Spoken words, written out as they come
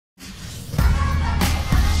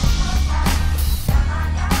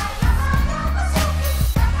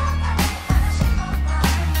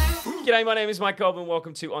G'day, my name is Mike Goldman.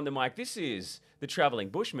 Welcome to On the Mic. This is the Travelling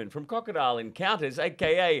Bushman from Crocodile Encounters,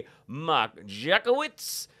 a.k.a. Marc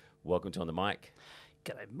Jacewicz. Welcome to On the Mic.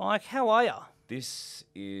 G'day, Mike. How are you? This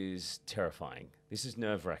is terrifying. This is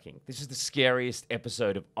nerve-wracking. This is the scariest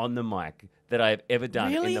episode of On the Mic that I have ever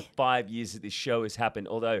done in the 5 years that this show has happened,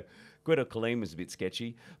 although Greta Colleen was a bit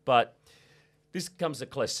sketchy, but this comes a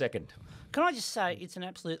close second. Can I just say it's an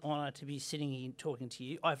absolute honour to be sitting here talking to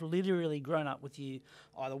you. I've literally grown up with you,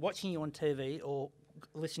 either watching you on TV or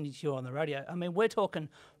listening to you on the radio. I mean, we're talking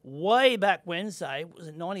way back Wednesday, was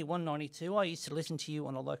it 91, 92? I used to listen to you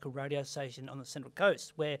on a local radio station on the Central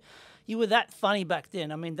Coast where you were that funny back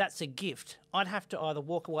then. I mean, that's a gift. I'd have to either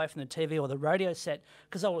walk away from the TV or the radio set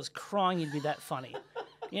because I was crying you'd be that funny.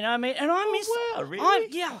 You know what I mean? And I miss... wow,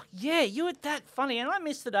 really? Yeah, you were that funny. And I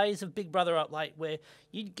miss the days of Big Brother Up Late where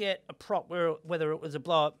you'd get a prop, whether it was a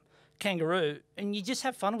blow-up kangaroo, and you just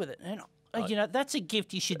have fun with it. And, you know, that's a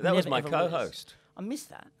gift you should never, That was my ever co-host. lose. I miss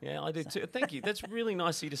that. Yeah, I do too. Thank you. That's really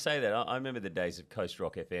nice of you to say that. I remember the days of Coast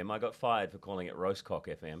Rock FM. I got fired for calling it Roast Cock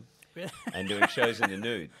FM and doing shows in the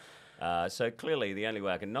nude. So clearly the only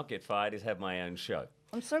way I can not get fired is have my own show.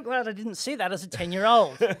 I'm so glad I didn't see that as a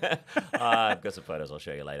 10-year-old. I've got some photos I'll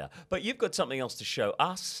show you later. But you've got something else to show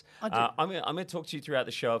us. I do. I'm going to talk to you throughout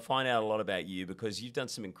the show, find out a lot about you because you've done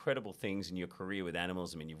some incredible things in your career with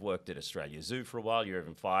animals. I mean, you've worked at Australia Zoo for a while. You're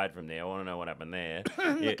even fired from there. I want to know what happened there.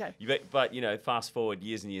 Okay. But, you know, fast forward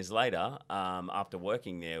years and years later, after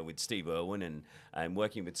working there with Steve Irwin and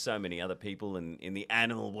working with so many other people in the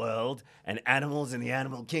animal world and animals in the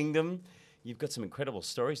animal kingdom, you've got some incredible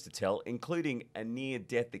stories to tell, including a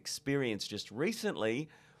near-death experience just recently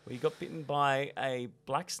where you got bitten by a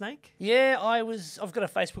black snake. Yeah, I've got a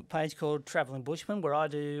Facebook page called Travelling Bushman where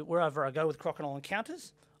wherever I go with Crocodile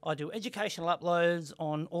Encounters, I do educational uploads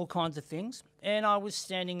on all kinds of things. And I was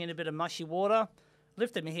standing in a bit of mushy water,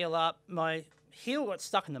 lifted my heel up, my heel got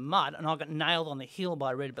stuck in the mud, and I got nailed on the heel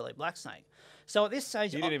by a red-bellied black snake. So at this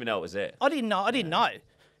stage... You didn't even know it was there. I didn't know.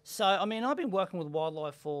 So, I mean, I've been working with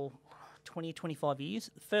wildlife for 20, 25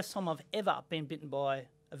 years. The first time I've ever been bitten by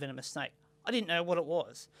a venomous snake. I didn't know what it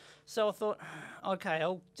was. So I thought, okay,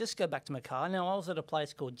 I'll just go back to my car. Now, I was at a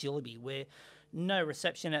place called Jillaby where no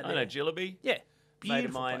reception out there. I know Jillaby. Yeah. Mate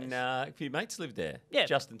of mine, a few mates lived there. Yeah.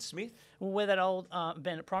 Justin Smith. Well, where that old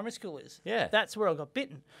Bandit Primary School is. Yeah. That's where I got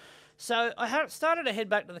bitten. So I started to head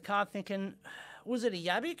back to the car thinking, was it a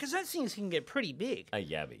yabby? Because those things can get pretty big. A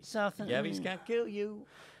yabby. So I thought, Yabbies can't kill you.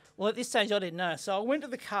 Well, at this stage, I didn't know. So I went to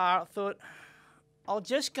the car. I thought, I'll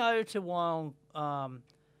just go to Wyong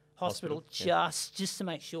Hospital just to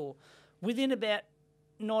make sure. Within about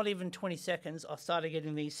not even 20 seconds, I started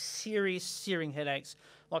getting these serious searing headaches,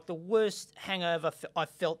 like the worst hangover I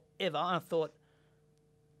felt ever. And I thought,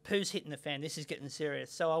 poo's hitting the fan. This is getting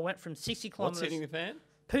serious. So I went from 60 kilometres. What's hitting the fan?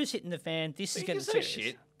 Poo's hitting the fan. This is getting serious.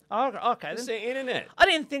 Shit. Oh, okay. It's the internet. I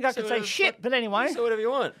didn't think I could say shit, but anyway. Say whatever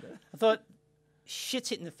you want. I thought, shit's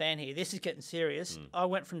hitting the fan here. This is getting serious. I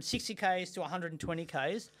went from 60 Ks to 120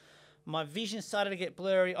 Ks. My vision started to get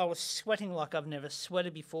blurry. I was sweating like I've never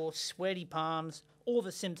sweated before. Sweaty palms, all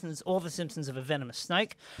the symptoms of a venomous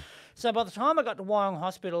snake. So by the time I got to Wyong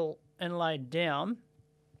Hospital and laid down,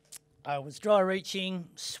 I was dry reaching,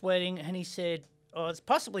 sweating, and he said, "Oh, it's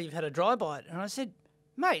possibly you've had a dry bite." And I said,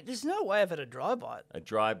 "Mate, there's no way I've had a dry bite." A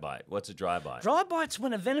dry bite. What's a dry bite? Dry bite's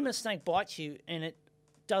when a venomous snake bites you and it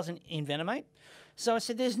doesn't envenomate. So I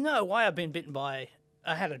said, there's no way I've been bitten by,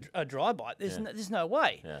 I had a dry bite. There's no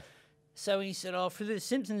way. Yeah. So he said, for the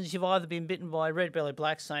symptoms, you've either been bitten by a red-bellied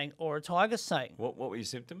black snake or a tiger snake. What were your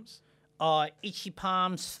symptoms? Itchy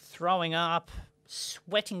palms, throwing up,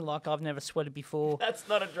 sweating like I've never sweated before. That's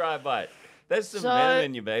not a dry bite. There's some venom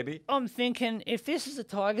in you, baby. I'm thinking, if this is a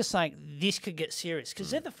tiger snake, this could get serious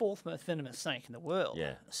because they're the fourth most venomous snake in the world.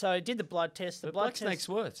 Yeah. So I did the blood test. The blood black snake's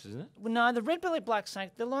worse, isn't it? Well, no, the red-bellied black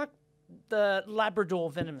snake, they're like the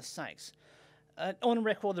Labrador venomous snakes. On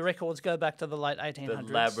record, the records go back to the late 1800s.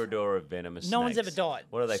 The Labrador of venomous snakes. No one's ever died.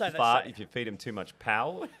 What do they fart if you feed them too much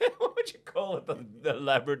power? What would you call it? The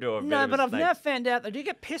Labrador of venomous snakes? No, but I've now found out they do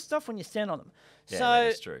get pissed off when you stand on them. Yeah, so that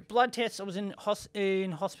is true. Blood tests, I was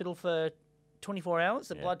in hospital for 24 hours.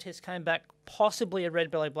 The blood test came back possibly a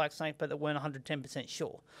red-bellied black snake, but they weren't 110%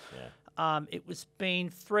 sure. Yeah. It was been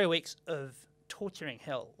 3 weeks of torturing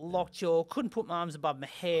hell. Lockjaw, couldn't put my arms above my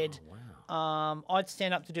head. Oh, wow. I'd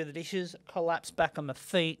stand up to do the dishes, collapse back on my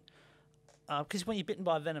feet. Because when you're bitten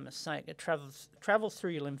by a venomous snake, it travels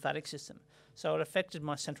through your lymphatic system. So it affected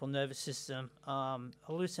my central nervous system,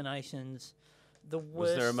 hallucinations.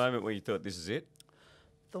 Was there a moment where you thought, this is it?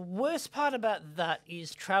 The worst part about that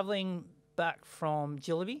is travelling back from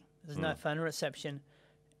Jillaby. There's no phone reception.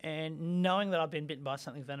 And knowing that I've been bitten by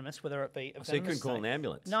something venomous, whether it be a So you couldn't venomous call an snake-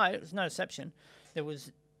 ambulance? No, it was no deception. There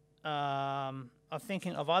was, I'm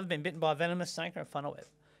thinking I've either been bitten by a venomous snake or a funnel web.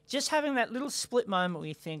 Just having that little split moment where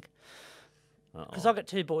you think, because I've got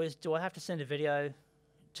 2 boys, do I have to send a video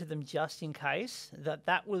to them just in case?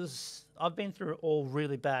 That was, I've been through all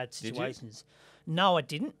really bad situations. No, I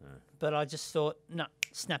didn't, but I just thought, no,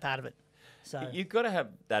 snap out of it. So You've got to have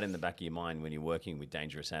that in the back of your mind when you're working with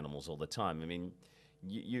dangerous animals all the time. I mean,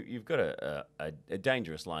 you've got a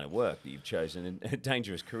dangerous line of work that you've chosen, and a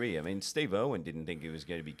dangerous career. I mean, Steve Irwin didn't think he was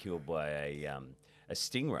going to be killed by a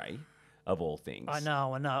stingray, of all things. I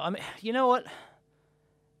know. I mean, you know what?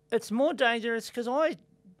 It's more dangerous because I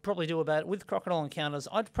probably do about, with crocodile encounters,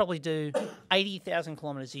 I'd probably do 80,000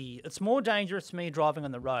 kilometres a year. It's more dangerous to me driving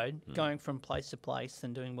on the road, going from place to place,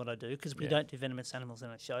 than doing what I do, because we don't do venomous animals in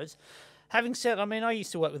our shows. Having said, I mean, I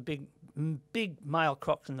used to work with big male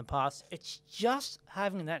crocs in the past. It's just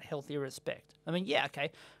having that healthy respect. I mean, yeah,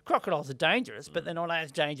 okay, crocodiles are dangerous, but they're not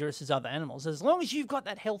as dangerous as other animals. As long as you've got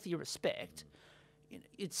that healthy respect,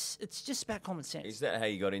 it's just about common sense. Is that how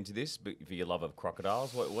you got into this, for your love of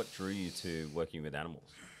crocodiles? What drew you to working with animals?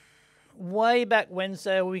 Way back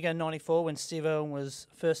Wednesday, we go 94, when Steve Irwin was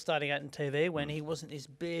first starting out in TV, when he wasn't this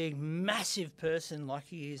big, massive person like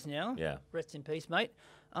he is now. Yeah. Rest in peace, mate.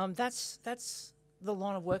 That's the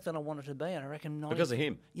line of work that I wanted to be, and I reckon Because of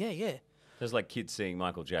him? Yeah. There's like kids seeing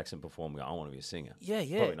Michael Jackson perform, going, I want to be a singer. Yeah.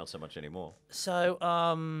 Probably not so much anymore. So,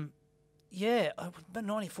 about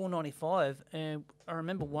 94, 95, and I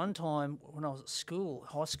remember one time when I was at school,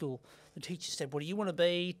 high school, the teacher said, what do you want to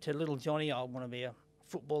be? To little Johnny, I want to be a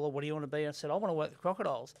footballer. What do you want to be? I said, I want to work with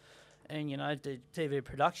crocodiles and, do TV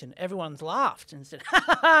production. Everyone's laughed and said,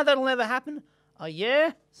 that'll never happen. Oh,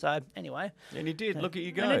 yeah? So, anyway. And you did. Look at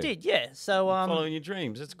you go. And I did, yeah. So, following your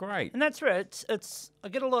dreams. It's great. and that's right. I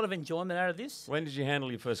get a lot of enjoyment out of this. When did you handle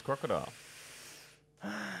your first crocodile?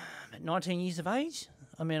 At 19 years of age.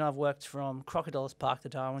 I mean, I've worked from Crocodiles Park to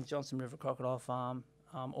Darwin, Johnson River Crocodile Farm,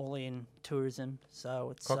 all in tourism. So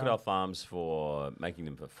it's Crocodile farms for making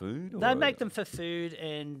them for food? They make them for food,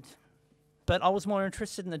 but I was more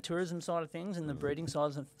interested in the tourism side of things and the breeding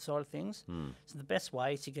side of things. So the best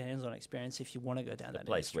way is to get hands-on experience if you want to go down that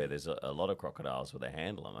place industry. where there's a lot of crocodiles where they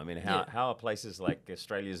handle them. I mean, how are places like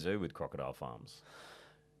Australia Zoo with crocodile farms?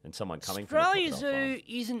 And someone coming Australia from a crocodile Zoo farm?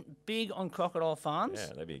 isn't big on crocodile farms.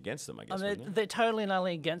 Yeah, they'd be against them, I I guess, mean, wouldn't they? they're totally and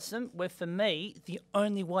only against them. Where for me, the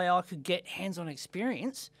only way I could get hands-on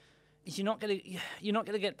experience is you're not going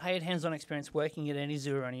to get paid hands-on experience working at any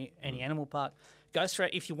zoo or any animal park. Go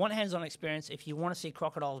straight if you want hands-on experience. If you want to see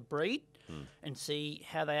crocodiles breed and see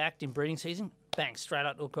how they act in breeding season, bang, straight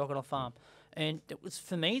up to a crocodile farm. And it was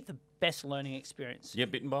for me the best learning experience. You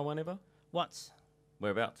get bitten by one ever? Once.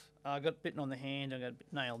 Whereabouts? I got bitten on the hand. I got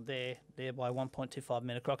nailed there by a 1.25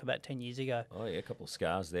 metre croc about 10 years ago. Oh, yeah, a couple of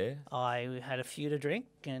scars there. I had a few to drink,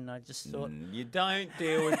 and I just thought, You don't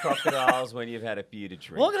deal with crocodiles when you've had a few to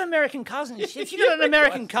drink. well, I've got an American cousin. If you've got an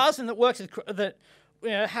American cousin that works with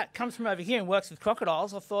comes from over here and works with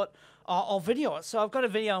crocodiles, I thought I'll video it. So I've got a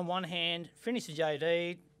video in one hand, finished the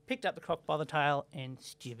JD, picked up the croc by the tail, and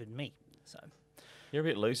stupid me. So You're a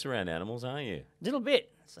bit loose around animals, aren't you? little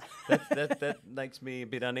bit. So, That makes me a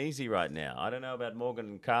bit uneasy right now. I don't know about Morgan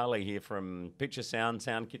and Carly here from Picture Sound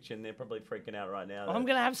Kitchen. They're probably freaking out right now. I'm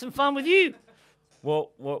going to have some fun with you.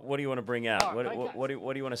 Well, what do you want to bring out? All right, What do you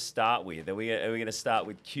want to start with? Are we going to start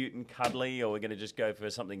with cute and cuddly, or are we going to just go for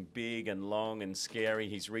something big and long and scary?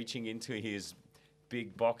 He's reaching into his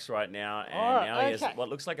big box right now, and All right, now he has okay. what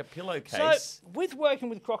looks like a So, pillowcase. with working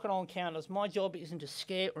with crocodile encounters, my job isn't to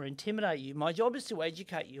scare or intimidate you. My job is to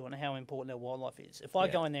educate you on how important their wildlife is. If I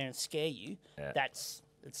go in there and scare you, that's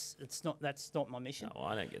not my mission. No,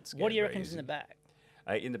 I don't get scared. What do you very reckon's in easy. the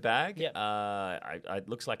bag? In the bag? Yep. It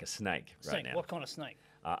looks like a snake right Snake. now. What kind of snake?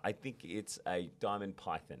 I think it's a diamond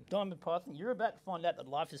python. Diamond python. You're about to find out that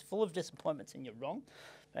life is full of disappointments and you're wrong.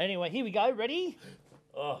 Anyway, here we go. Ready?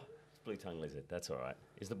 Oh, it's blue tongue lizard. That's all right.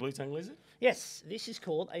 Is the blue tongue lizard? Yes, this is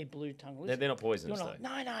called a blue tongue lizard. They're not poisonous, You though.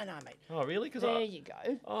 wanna- No, mate. Oh, really? Because There you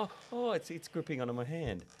go. it's gripping onto my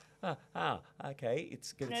hand. Okay.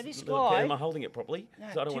 It's good. Now, this Am guy- I holding it properly? No,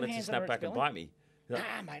 So I don't two want it to hands snap under its back and belly. bite me. Nah,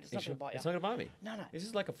 mate, it's not going to bite you. It's not going to bite me. No. This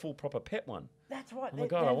is like a full proper pet one. That's right. Oh my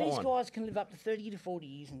God, I want These one. guys can live up to 30 to 40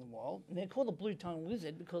 years in the wild, and they're called a blue tongue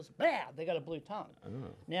lizard because, they got a blue tongue. Oh.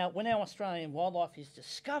 Now, when our Australian wildlife is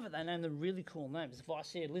discovered, they name them really cool names. If I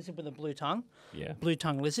see a lizard with a blue tongue, blue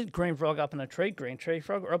tongue lizard, green frog up in a tree, green tree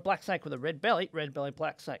frog, or a black snake with a red belly,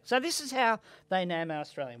 black snake. So this is how they name our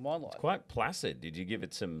Australian wildlife. Quite placid. Did you give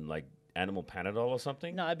it some like animal Panadol or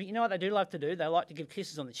something? No, but you know what they do like to do? They like to give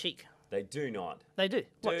kisses on the cheek. They do not. They do.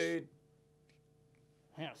 Watch. Dude.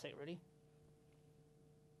 Hang on a second, ready?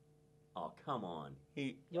 Oh, come on.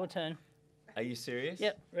 Your turn. Are you serious?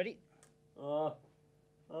 Yep, ready? Oh,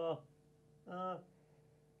 it's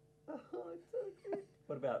so cute.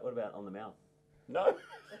 What about on the mouth? No.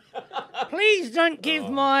 Please don't give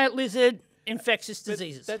my lizard infectious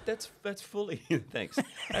diseases. That's fully thanks.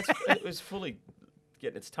 It was fully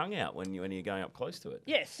getting its tongue out when you're going up close to it.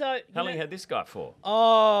 Yeah, so... How long you had this guy for?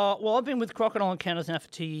 Oh, well, I've been with Crocodile Encounters now for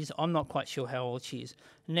 2 years. I'm not quite sure how old she is.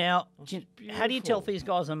 Now, how do you tell if these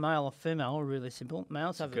guys are male or female? Really simple.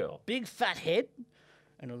 Males have a big fat head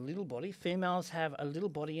and a little body. Females have a little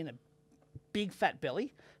body and a big fat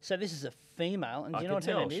belly. So this is a female. And do you know what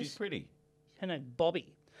her name is? She's pretty. Her name's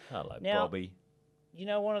Bobby. Hello, now, Bobby. You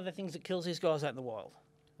know one of the things that kills these guys out in the wild?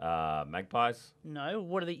 Magpies? No.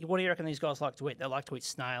 What do you reckon these guys like to eat? They like to eat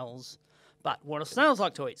snails. But what do snails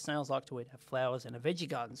like to eat? Snails like to eat flowers and veggie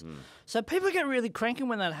gardens. So people get really cranky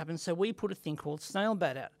when that happens, so we put a thing called snail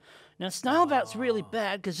bait out. Now, snail bait's really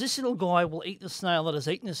bad because this little guy will eat the snail that has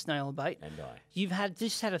eaten the snail bait. And die. You've had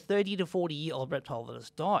a 30 to 40-year-old reptile that has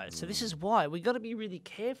died. So this is why we've got to be really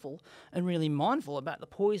careful and really mindful about the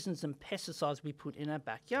poisons and pesticides we put in our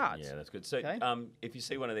backyards. Yeah, that's good. So if you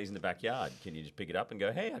see one of these in the backyard, can you just pick it up and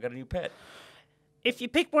go, hey, I got a new pet? If you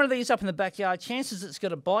pick one of these up in the backyard, chances it's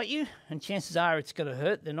going to bite you, and chances are it's going to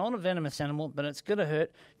hurt. They're not a venomous animal, but it's going to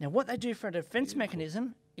hurt. Now, what they do for a defense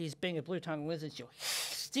mechanism is, being a blue-tongued lizard, she'll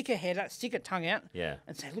stick her head out, stick her tongue out,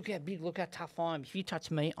 and say, look how big, look how tough I am. If you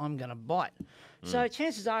touch me, I'm going to bite. So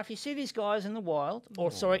chances are, if you see these guys in the wild,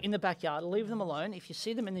 in the backyard, leave them alone. If you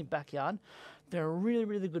see them in the backyard, they're a really,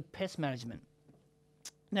 really good pest management.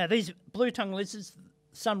 Now, these blue-tongued lizards,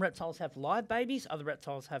 some reptiles have live babies, other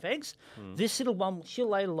reptiles have eggs. This little one, she'll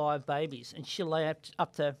lay live babies, and she'll lay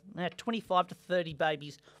up to 25 to 30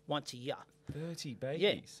 babies once a year. 30 babies?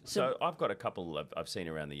 Yeah. So I've got a couple I've seen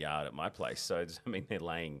around the yard at my place. So, they're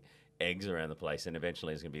laying eggs around the place, and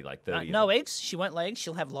eventually it's going to be like 30. No eggs. She won't lay eggs.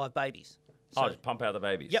 She'll have live babies. So, just pump out the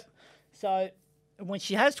babies? Yep. So when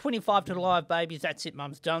she has 25 to live babies, that's it,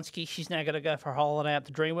 Mum's Dunsky. She's now going to go for a holiday out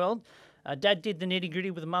the dream world. Dad did the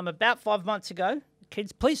nitty-gritty with Mum about 5 months ago.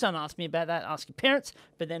 Kids, please don't ask me about that. Ask your parents,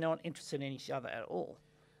 but they're not interested in each other at all.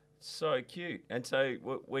 So cute. And so,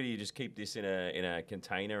 where do you just keep this in a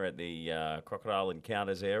container at the Crocodile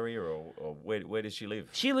Encounters area, or where does she live?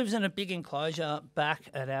 She lives in a big enclosure back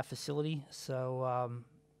at our facility. So,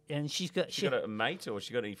 and she got a mate, or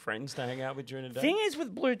she got any friends to hang out with during the day? Thing is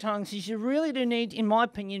with blue tongues is you really do need, in my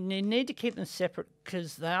opinion, you need to keep them separate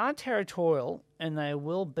because they are territorial and they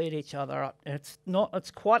will beat each other up.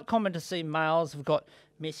 It's quite common to see males have got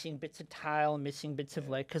missing bits of tail and missing bits of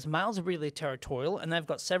leg because males are really territorial and they've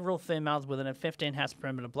got several females within a 15-house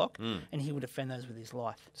perimeter block and he will defend those with his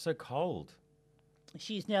life. So cold.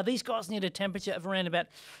 Now these guys need a temperature of around about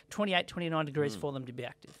 28, 29 degrees for them to be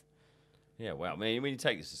active. Yeah, wow. I mean, when you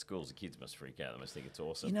take this to schools, the kids must freak out. They must think it's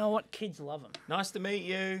awesome. You know what? Kids love them. Nice to meet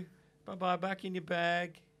you. Bye-bye, back in your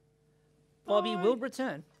bag. Bobby will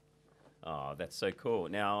return. Oh, that's so cool.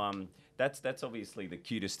 Now, that's obviously the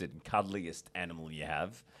cutest and cuddliest animal you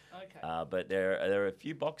have. Okay. But there are a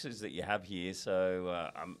few boxes that you have here, so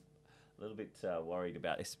I'm a little bit worried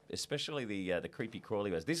about, especially the creepy crawly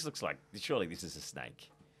ones. This looks like, surely this is a snake.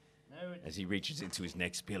 No, as he reaches into his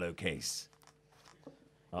next pillowcase.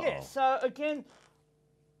 Yeah, so again,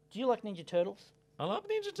 do you like Ninja Turtles? I love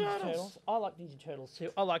Ninja Turtles. I like Ninja Turtles too.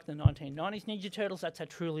 I like the 1990s Ninja Turtles. That's how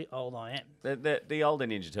truly old I am. The older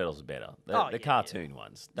Ninja Turtles are better. The cartoon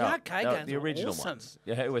ones. The arcade games the original awesome. ones.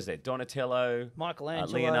 Yeah, who was there? Donatello.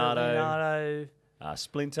 Michelangelo. Leonardo.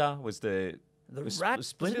 Splinter was the rat. Was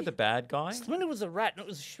Splinter the bad guy? Splinter was a rat and it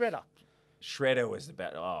was a Shredder. Shredder was the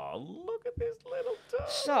bad. Oh, look at this little turtle.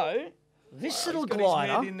 So, this little he's got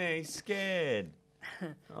glider. His head in there. He's scared.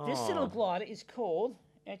 This little glider is called.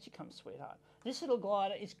 Out you come, sweetheart. This little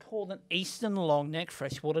glider is called an eastern long-neck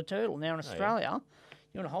freshwater turtle. Now in Australia,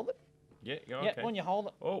 you want to hold it? Yeah, okay. Yeah, when you hold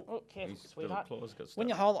it. Oh, careful, sweetheart. When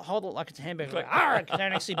you hold it like it's a hamburger. Like,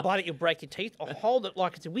 don't actually bite it, you'll break your teeth. Or hold it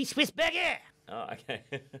like it's a wee Swiss burger. Oh, okay.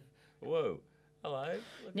 Whoa. Hello.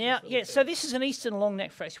 Now, so this is an eastern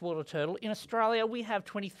long-neck freshwater turtle. In Australia, we have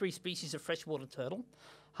 23 species of freshwater turtle.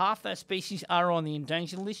 Half those species are on the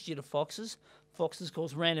endangered list due to foxes. Foxes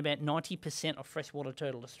cause around about 90% of freshwater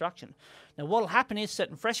turtle destruction. Now, what will happen is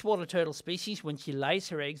certain freshwater turtle species, when she lays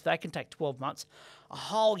her eggs, they can take 12 months, a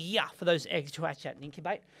whole year for those eggs to hatch out and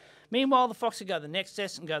incubate. Meanwhile, the fox will go to the next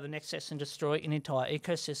test and destroy an entire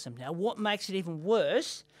ecosystem. Now, what makes it even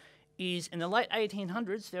worse is in the late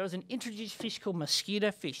 1800s, there was an introduced fish called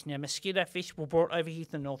mosquito fish. Now, mosquito fish were brought over here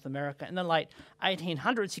to North America in the late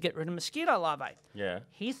 1800s to get rid of mosquito larvae. Yeah.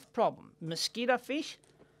 Here's the problem. Mosquito fish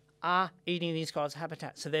are eating these guys'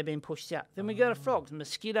 habitat, so they're being pushed out. Then we go to frogs.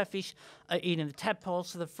 Mosquito fish are eating the tadpoles,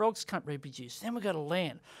 so the frogs can't reproduce. Then we go to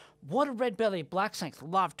land. What do red-bellied black snakes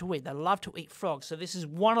love to eat? They love to eat frogs. So this is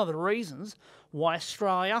one of the reasons why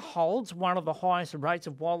Australia holds one of the highest rates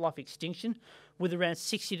of wildlife extinction, with around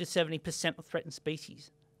 60 to 70% of threatened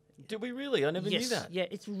species. Do we really? I never knew that. Yeah,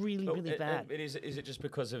 it's really bad. Is it just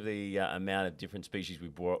because of the amount of different species we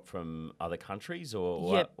brought from other countries,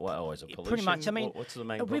 or Yeah, is it pollution? pretty much. I mean, what's the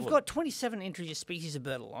main we've problem? got 27 introduced species of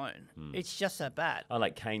bird alone. It's just that bad. I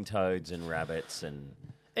like cane toads and rabbits and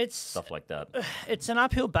It's stuff like that. It's an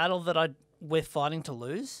uphill battle that we're fighting to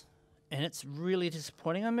lose, and it's really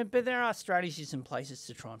disappointing. I mean, but there are strategies in places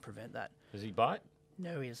to try and prevent that. Does he bite?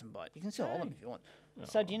 No, he doesn't bite. You can still hold him if you want.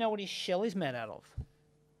 So, do you know what his shell is made out of?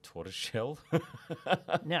 Tortoise shell?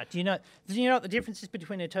 Now, do you know what the difference is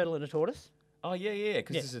between a turtle and a tortoise? Oh, yeah,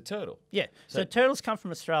 because it's a turtle. Yeah. So turtles come from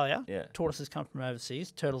Australia. Yeah. Tortoises come from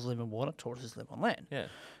overseas. Turtles live in water. Tortoises live on land. Yeah.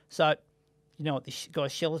 So, you know what this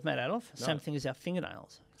guy's shell is made out of? Same thing as our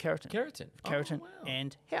fingernails. Keratin. Keratin. Wow.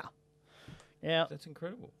 And hair. Now, That's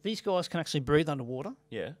incredible. these guys can actually breathe underwater,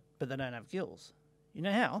 Yeah. but they don't have gills. You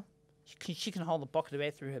know how? She can hold a pocket of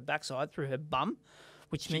air through her backside, through her bum,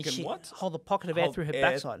 which means can she what? hold a pocket of air Hold through her air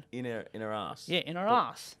backside. in her ass. Yeah, in her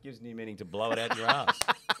ass. Gives new meaning to blow it out your ass.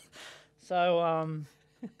 So,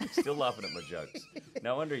 Still laughing at my jokes.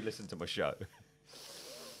 No wonder he listened to my show.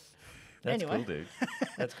 That's Anyway. cool, dude.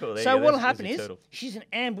 That's cool. There So you go. what'll There's happen your is turtle. she's an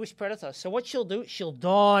ambush predator. So what she'll do, she'll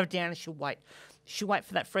dive down and she'll wait. She'll wait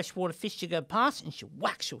for that freshwater fish to go past, and she'll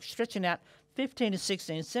stretch it out 15 to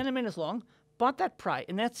 16 centimeters long, bite that prey,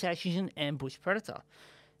 and that's how she's an ambush predator.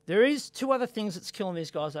 There is two other things that's killing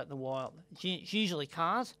these guys out in the wild. It's usually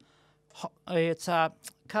cars. It's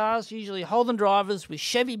cars, usually Holden drivers with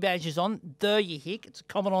Chevy badges on. There you hick. It's a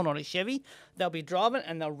Commodore, not a Chevy. They'll be driving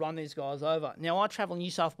and they'll run these guys over. Now, I travel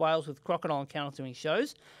New South Wales with crocodile encounters doing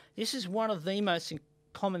shows. This is one of the most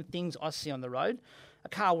common things I see on the road. A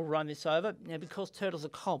car will run this over. Now, because turtles are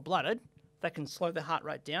cold-blooded, they can slow their heart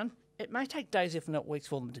rate down. It may take days, if not weeks,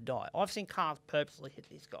 for them to die. I've seen cars purposely hit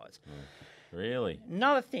these guys. Really?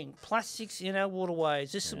 Another thing, plastics in our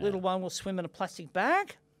waterways. This little one will swim in a plastic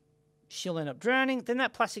bag. She'll end up drowning. Then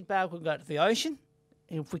that plastic bag will go to the ocean.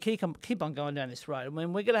 And if we keep on going down this road, I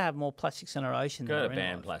mean, we're going to have more plastics in our ocean. Got to than ban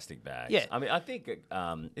anyway. plastic bags. Yeah. I mean, I think,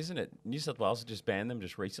 isn't it New South Wales just banned them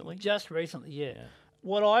just recently? Just recently, yeah.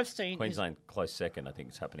 What I've seen Queensland close second. I think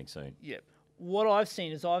it's happening soon. is... Yeah. What I've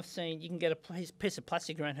seen is you can get a piece of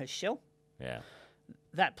plastic around her shell. Yeah.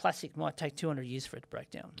 That plastic might take 200 years for it to break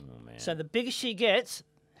down. Oh, man. So the bigger she gets,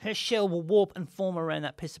 her shell will warp and form around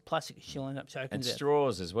that piece of plastic. She'll end up choking And to death.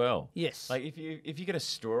 straws as well. Yes. Like if you get a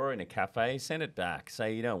straw in a cafe, send it back.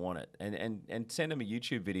 Say you don't want it, and send them a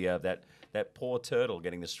YouTube video of that poor turtle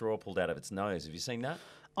getting the straw pulled out of its nose. Have you seen that?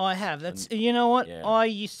 I have. That's you know what? Yeah. I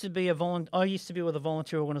used to be with a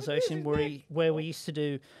volunteer organisation where we used to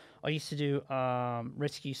do. I used to do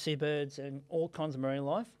rescue seabirds and all kinds of marine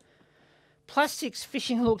life. Plastics,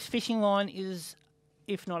 fishing hooks, fishing line is,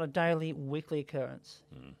 if not a daily, weekly occurrence.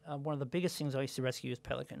 One of the biggest things I used to rescue is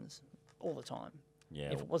pelicans all the time.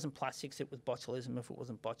 Yeah. If it wasn't plastics, it was botulism. If it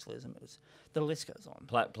wasn't botulism, it was the list goes on.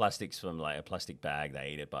 Plastics from like a plastic bag,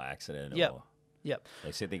 they eat it by accident. Yep. Or Yep.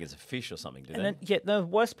 they said think it's a fish or something, do And they? then, yeah, the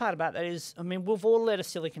worst part about that is, I mean, we've all let a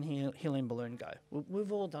silicon helium balloon go.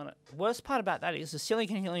 We've all done it. The worst part about that is the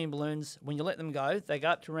silicon helium balloons, when you let them go, they go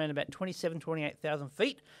up to around about 28,000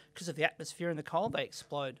 feet. Because of the atmosphere and the cold, they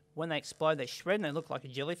explode. When they explode, they shred and they look like a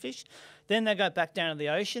jellyfish. Then they go back down to the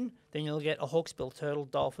ocean. Then you'll get a hawksbill turtle,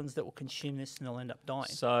 dolphins that will consume this and they'll end up dying.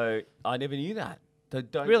 So I never knew that.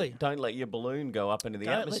 Don't let your balloon go up into the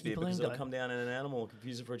Don't let your atmosphere balloon because it'll go. come down in an animal and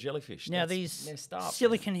confuse it for a jellyfish. Now, That's these messed up.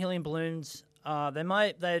 silicon helium balloons, they're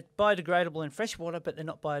biodegradable in fresh water, but they're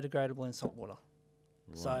not biodegradable in salt water.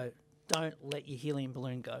 Right. So don't let your helium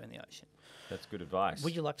balloon go in the ocean. That's good advice.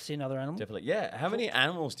 Would you like to see another animal? Definitely. Yeah. How many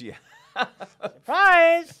animals do you have?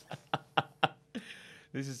 Surprise!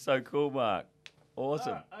 This is so cool, Mark.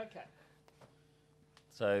 Awesome. Okay.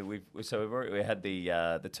 So we had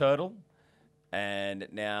the turtle, and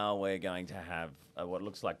now we're going to have what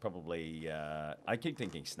looks like probably. I keep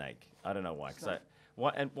thinking snake. I don't know why.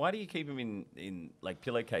 Why do you keep them in like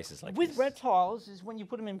pillowcases like With this? reptiles, is when you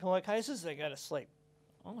put them in pillowcases, they go to sleep.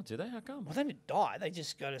 Oh, do they? How come? Well, they don't die. They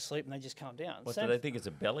just go to sleep and they just calm down. What, do they think it's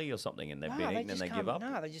a belly or something, and they've been eaten and they give up?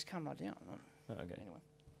 No, they just calm right down. Oh, okay. Anyway,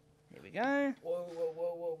 here we go. Whoa.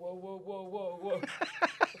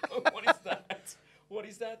 What is that? What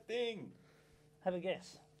is that thing? Have a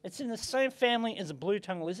guess. It's in the same family as a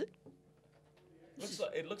blue-tongued lizard.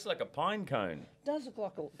 It looks like a pine cone. It does look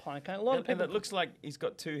like a pine cone. A lot of people. And it looks like he's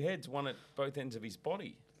got two heads, one at both ends of his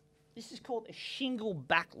body. This is called a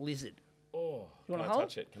shingleback lizard. Oh, You want can to I hold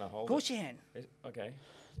touch it? Can I hold Of course it? you can. Okay.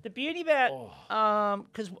 The beauty about,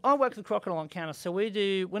 because I work with Crocodile Encounters, so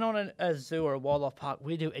we're not a zoo or a wildlife park.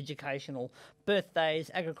 We do educational birthdays,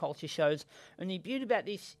 agriculture shows, and the beauty about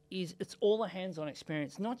this is it's all a hands-on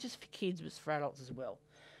experience, not just for kids, but for adults as well.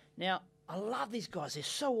 Now, I love these guys. They're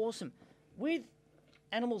so awesome. With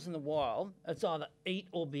animals in the wild, it's either eat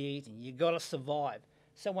or be eaten. You got to survive.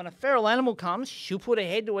 So when a feral animal comes, she'll put her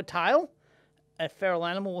head to a tail. A feral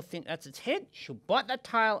animal will think that's its head. She'll bite that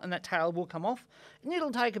tail, and that tail will come off. And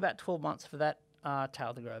it'll take about 12 months for that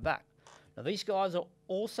tail to grow back. Now, these guys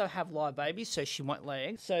also have live babies, so she won't lay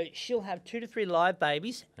eggs. So she'll have 2 to 3 live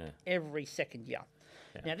babies every second year.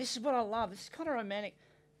 Yeah. Now, this is what I love. This is kind of romantic.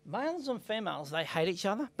 Males and females, they hate each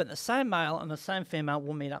other, but the same male and the same female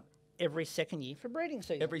will meet up every second year for breeding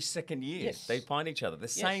season. Every second year, Yes. they find each other. The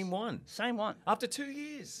same one. Same one. After 2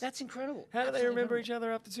 years. That's incredible. How do they Absolutely remember incredible. each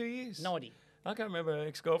other after 2 years? No idea. I can't remember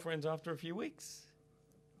ex-girlfriends after a few weeks.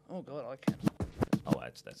 Oh, God, I can't. Oh,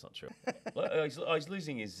 that's not true. Well, he's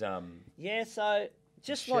losing his Yeah, so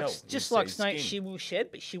just shell, like his snakes, skin. she will shed,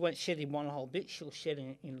 but she won't shed in one whole bit. She'll shed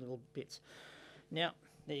in little bits. Now,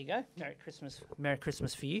 there you go. Merry Christmas. Merry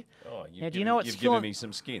Christmas for you. Oh, Now, do you know what's you've killing- given me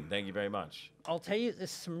some skin. Thank you very much. I'll tell you,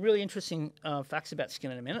 there's some really interesting facts about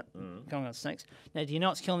skin in a minute, going on snakes. Now, do you know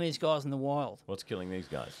what's killing these guys in the wild? What's killing these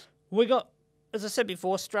guys? We got, as I said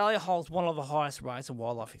before, Australia holds one of the highest rates of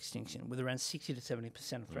wildlife extinction, with around 60 to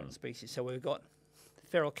 70% of threatened species. So we've got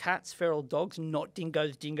feral cats, feral dogs, not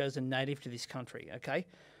dingoes. Dingoes are native to this country, okay?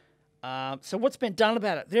 So what's been done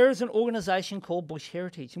about it? There is an organisation called Bush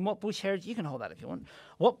Heritage. And what Bush Heritage, you can hold that if you want.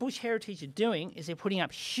 What Bush Heritage are doing is they're putting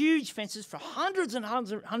up huge fences for hundreds and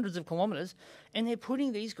hundreds of kilometres, and they're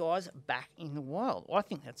putting these guys back in the wild. I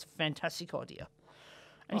think that's a fantastic idea.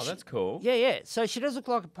 And Oh, that's cool. Yeah, yeah. So she does look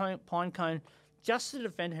like a pine cone just to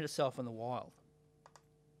defend herself in the wild.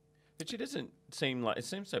 But she doesn't seem like, it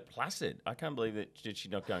seems so placid. I can't believe that she's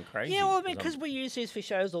not going crazy. Yeah, well, I mean, because we use these for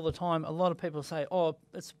shows all the time, a lot of people say, oh,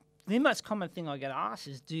 it's the most common thing I get asked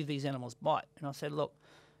is, do these animals bite? And I said, look,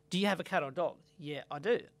 do you have a cat or dog? Yeah, I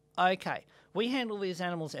do. Okay, we handle these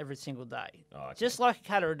animals every single day. Oh, okay. Just like a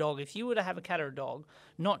cat or a dog. If you were to have a cat or a dog,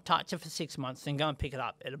 not touch it for 6 months, then go and pick it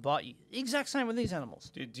up, it'll bite you. Exact same with these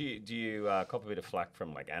animals. Do you cop a bit of flack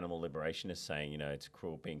from like animal liberationists saying, it's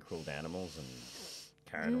being cruel to animals and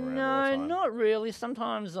carrying around all the No, time? not really.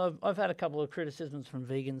 Sometimes I've had a couple of criticisms from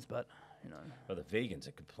vegans, but, Well, the vegans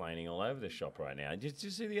are complaining all over the shop right now. Did you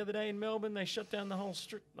see the other day in Melbourne, they shut down the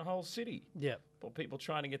whole city? yeah, For people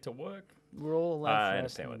trying to get to work. we're all allowed I for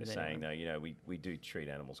understand what opinions they're saying, anyway. though. We do treat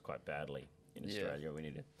animals quite badly in Yeah. Australia. We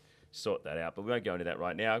need to sort that out. But we won't go into that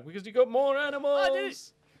right now because you've got more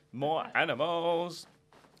animals. More animals.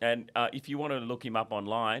 And if you want to look him up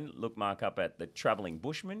online, look Mark up at the Travelling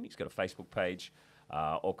Bushman. He's got a Facebook page.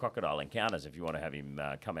 Or Crocodile Encounters if you want to have him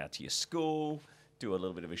come out to your school, do a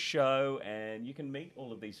little bit of a show, and you can meet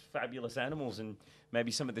all of these fabulous animals, and maybe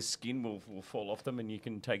some of the skin will fall off them, and you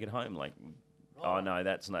can take it home. Like, oh no,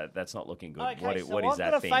 that's not looking good. Okay, What so is I've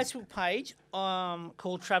that got thing? a Facebook page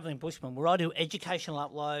called Travelling Bushman where I do educational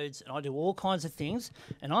uploads and I do all kinds of things.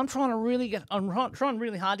 And I'm trying really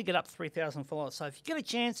hard to get up to 3,000 followers. So if you get a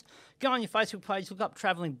chance, go on your Facebook page, look up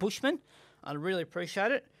Travelling Bushman. I'd really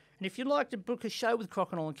appreciate it. And if you'd like to book a show with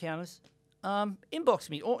Crocodile Encounters, inbox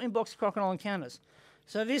me or inbox Crocodile Encounters.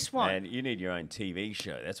 So this one. And you need your own TV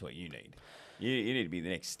show. That's what you need. You need to be the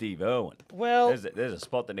next Steve Irwin. Well, there's a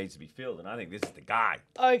spot that needs to be filled, and I think this is the guy.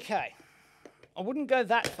 okay. I wouldn't go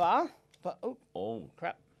that far, but Oh,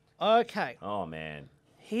 crap. Okay. oh man.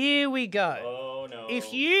 Here we go. Oh no.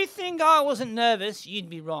 If you think I wasn't nervous,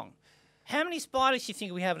 you'd be wrong. How many spiders do you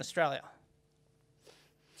think we have in Australia?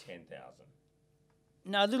 10,000.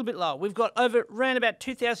 No, a little bit lower. We've got around about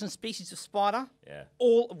 2,000 species of spider, Yeah.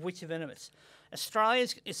 all of which are venomous.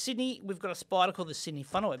 Sydney, we've got a spider called the Sydney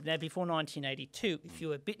funnelweb. Now, before 1982, if you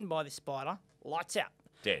were bitten by this spider, lights out.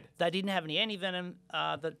 Dead. They didn't have any anti-venom.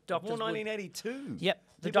 The doctors Before would- 1982. Yep.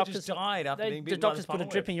 The People doctors just died after being the bitten by doctors the put a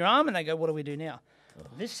funnel drip web. in your arm and they go, what do we do now?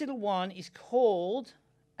 This little one is called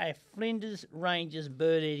a Flinders Ranges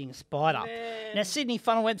bird-eating spider. Man. Now, Sydney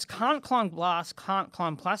funnelwebs can't climb glass, can't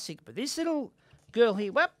climb plastic, but this little girl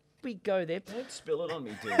here, we go there. Don't spill it on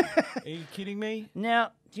me, dude. Are you kidding me?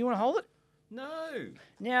 Now, do you want to hold it? No.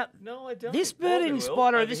 Now, No, I don't. this Morgan bird-eating will.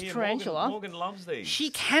 spider, Over this here, tarantula, Morgan loves these. she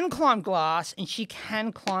can climb glass and she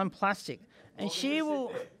can climb plastic. And she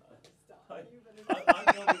will...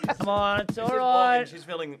 Come on, it's all right. She's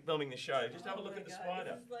filming the show. Just have a look at the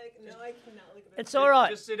spider. Like, no, I cannot look at that. It's all right.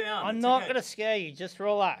 Just sit down. I'm It's not okay. going to scare you. Just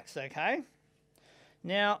relax, okay?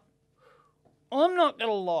 Now, I'm not going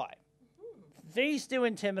to lie. These do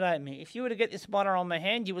intimidate me. If you were to get this spider on my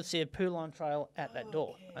hand, you would see a poo line trail at that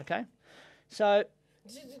door. Okay? So, where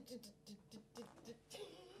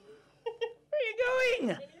are you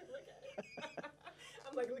going?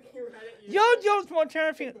 I'm like looking right at you. Your job's more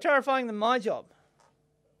terrifying than my job.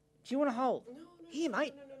 Do you want to hold? No. Here,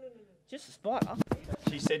 mate. No. Just a spider.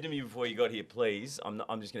 She said to me before you got here, please, I'm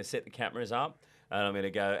just going to set the cameras up and I'm going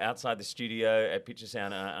to go outside the studio at Picture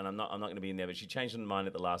Sound and I'm not going to be in there. But she changed her mind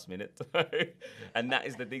at the last minute. And that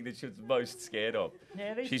is the thing that she was most scared of.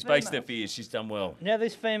 Now, She's faced her fears. She's done well. Now,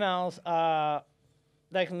 these females,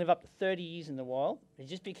 they can live up to 30 years in the wild. But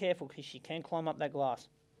just be careful because she can climb up that glass.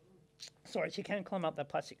 Sorry, she can climb up that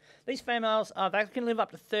plastic. These females, they can live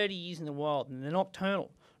up to 30 years in the wild and they're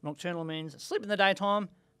nocturnal. Nocturnal means sleep in the daytime,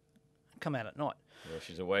 come out at night. Well,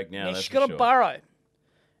 she's awake now. Now, That's she's for got sure. a burrow.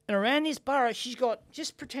 And around this burrow, she's got,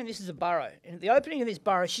 just pretend this is a burrow. And at the opening of this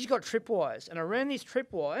burrow, she's got tripwires. And around these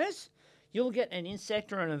tripwires, you'll get an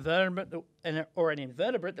insect or an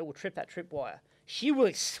invertebrate that will trip that tripwire. She will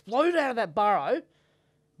explode out of that burrow,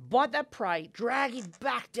 bite that prey, drag it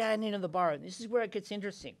back down into the burrow. And this is where it gets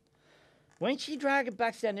interesting. When she drags it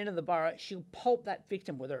back down into the burrow, she'll pulp that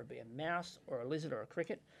victim, whether it be a mouse or a lizard or a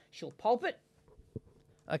cricket. She'll pulp it.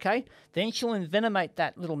 Okay? Then she'll envenomate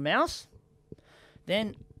that little mouse.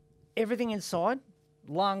 Then everything inside,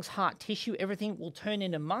 lungs, heart, tissue, everything will turn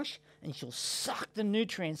into mush and she'll suck the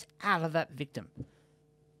nutrients out of that victim.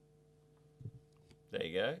 There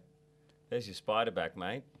you go. There's your spider back,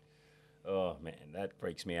 mate. Oh, man, that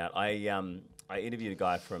freaks me out. I interviewed a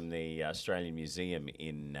guy from the Australian Museum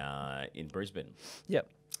in Brisbane. Yep.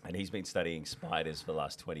 And he's been studying spiders for the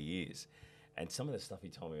last 20 years. And some of the stuff he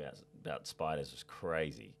told me about spiders was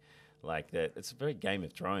crazy. Like, it's a very Game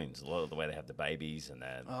of Thrones, a lot of the way they have the babies. And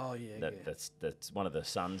that's one of the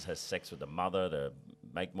sons has sex with the mother to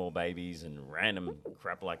make more babies and random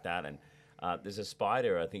crap like that. And there's a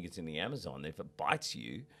spider, I think it's in the Amazon. If it bites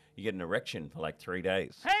you, you get an erection for like 3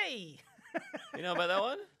 days. Hey! You know about that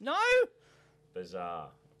one? No! Bizarre.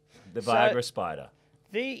 The Viagra spider.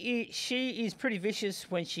 She is pretty vicious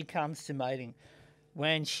when she comes to mating.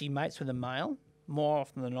 When she mates with a male, more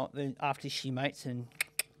often than not, after she mates and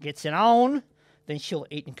gets it on, then she'll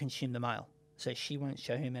eat and consume the male. So she won't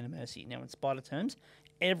show him any mercy. Now, in spider terms,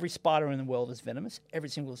 every spider in the world is venomous. Every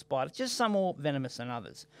single spider. Just some more venomous than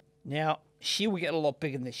others. Now, she will get a lot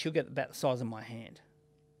bigger than this. She'll get about the size of my hand.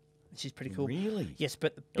 Which is pretty cool. Really? Yes,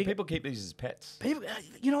 but the Now, people keep these as pets. people,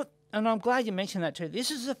 you know what? And I'm glad you mentioned that too. This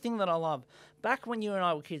is the thing that I love. Back when you and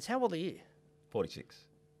I were kids, how old are you? 46.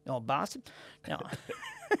 Oh, bastard. No.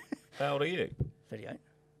 How old are you? 38.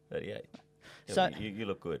 38. So- You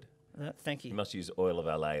look good. Thank You you. must use oil of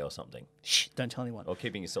LA or something. Shh, don't tell anyone. Or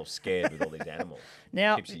keeping yourself scared with all these animals.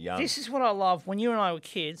 Now, Keeps you young. this is what I love. When you and I were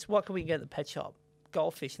kids, what could we get at the pet shop?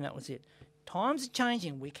 Goldfish, and that was it. Times are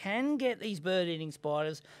changing. We can get these bird-eating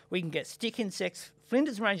spiders. We can get stick insects,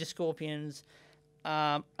 Flinders Ranger scorpions,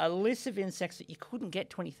 a list of insects that you couldn't get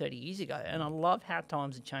 20, 30 years ago. And I love how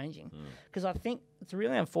times are changing. Because I think it's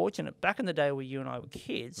really unfortunate. Back in the day where you and I were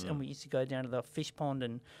kids and we used to go down to the fish pond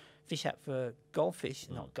and fish out for goldfish,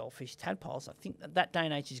 not goldfish, tadpoles, I think that day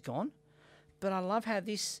and age is gone. But I love how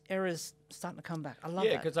this era's starting to come back. I love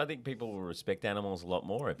Yeah, that. because I think people will respect animals a lot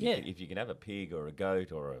more. If you can have a pig or a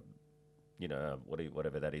goat or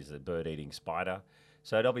whatever that is, a bird-eating spider.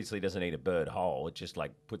 So it obviously doesn't eat a bird whole. It just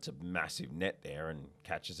like puts a massive net there and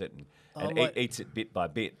catches it and eats it bit by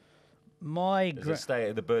bit. Does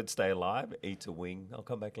the bird stay alive? Eats a wing. I'll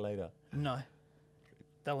come back later. No.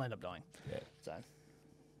 They'll end up dying. Yeah. So,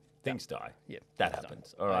 Things die. yeah. That things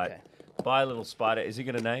happens. die. All right. Okay. Buy a little spider. Is he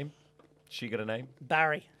got a name? She got a name?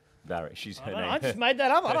 Barry. Barry. She's her I don't know, name. I just made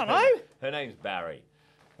that up. I don't know. Her name's Barry.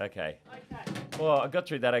 Okay. Okay. Well, I got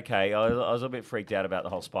through that okay. I was a little bit freaked out about the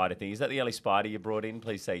whole spider thing. Is that the only spider you brought in?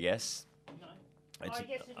 Please say yes. No. It's-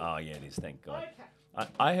 yes, it is. oh, yeah, it is. Thank God. Okay.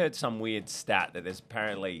 I heard some weird stat that there's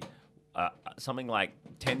apparently something like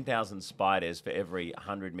 10,000 spiders for every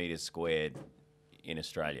 100 metres squared in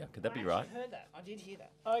Australia. Could that be right? I heard that. I did hear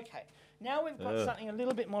that. Okay. Now we've got something a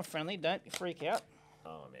little bit more friendly. Don't freak out.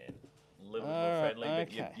 Oh, man. A little bit more friendly. But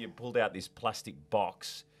okay. you pulled out this plastic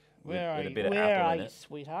box with Where are a you? bit of Where apple are in you, it.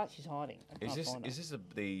 sweetheart? She's hiding. I Is can't find her. this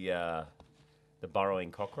the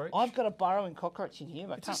burrowing cockroach? I've got a burrowing cockroach in here.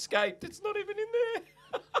 But I It's can't. escaped. It's not even in there.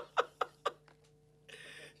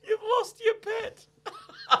 You've lost your pet.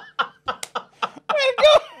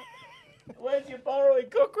 Where's your burrowing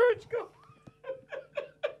cockroach gone?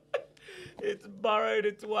 It's burrowed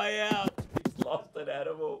its way out. It's lost an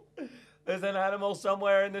animal. There's an animal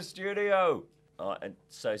somewhere in the studio. And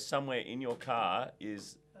so somewhere in your car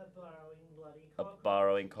is A burrowing bloody a cockroach.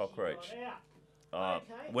 burrowing cockroach. She got out. Okay.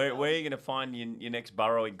 Where are you going to find your next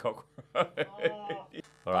burrowing cockroach?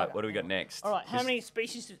 All right, what do we got next? All right, how many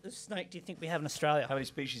species of snake do you think we have in Australia? How many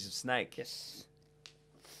species of snake? Yes.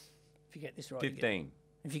 If you get this right, 15.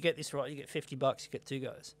 If you get this right, you get $50. You get 2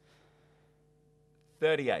 goes.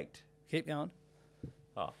 38. Keep going.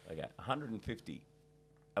 Oh, okay. 150.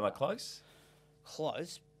 Am I close?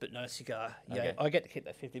 Close, but no cigar. Yeah, Okay. I get to keep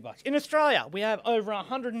that $50. In Australia, we have over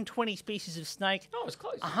 120 species of snake. Oh, it's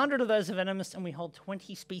close. 100 of those are venomous, and we hold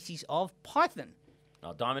 20 species of python.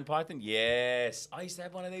 Oh, diamond python? Yes. I used to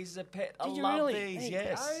have one of these as a pet. I Did you love really? these. There you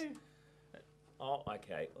Yes. go. Oh,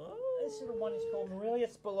 okay. Oh. This little one is called Marilia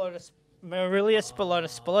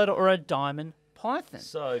spilota, or a diamond python.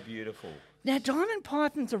 So beautiful. Now, diamond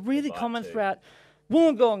pythons are really Bite common too. throughout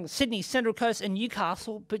Wollongong, Sydney, Central Coast, and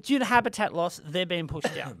Newcastle, but due to habitat loss, they're being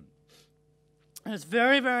pushed out. And it's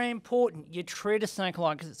very, very important you treat a snake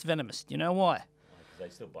like because it's venomous. Do you know why? Because they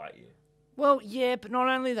still bite you. Well, yeah, but not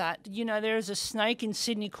only that. You know, there is a snake in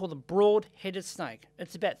Sydney called the broad-headed snake.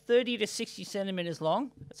 It's about 30 to 60 centimetres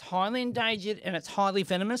long. It's highly endangered and it's highly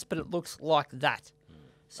venomous, but it looks like that.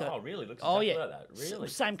 So, Oh, really? Looks oh, exactly yeah. like that. Really?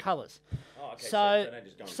 Same colours. Oh, okay. So, they don't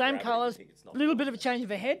just go and same grab it and colours, think it's not little bit of a change of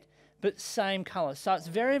a head, but same colours. So it's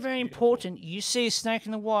very, very important. You see a snake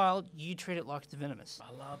in the wild, you treat it like it's venomous.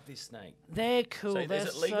 I love this snake. They're cool. So They're is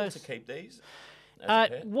it legal so to keep these? As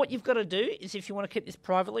a pet? what you've got to do is, if you want to keep this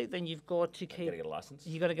privately, then you've got to Got keep. to get a license.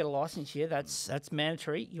 You got to get a license. Yeah, that's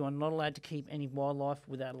mandatory. You are not allowed to keep any wildlife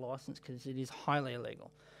without a license because it is highly illegal.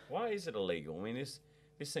 Why is it illegal? I mean, this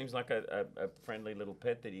seems like a friendly little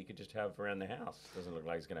pet that you could just have around the house. Doesn't look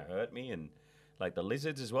like it's going to hurt me. And like the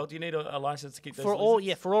lizards as well. Do you need a license to keep those For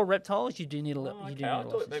lizards? all reptiles, you do need a Oh, you do okay. need a I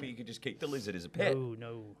license. thought maybe you could just keep the lizard as a pet.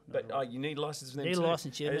 No. But you need a license for them Need a too.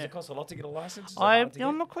 license, yeah, Does yeah. it cost a lot to get a license? Is it I'm hard to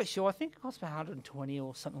get? not quite sure. I think it costs about 120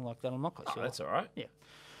 or something like that. I'm not quite Oh, sure. that's all right. Yeah.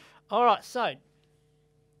 All right. So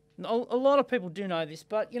a lot of people do know this,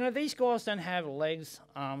 but you know these guys don't have legs,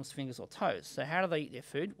 arms, fingers, or toes. So how do they eat their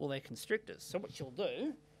food? Well, they're constrictors. So what you'll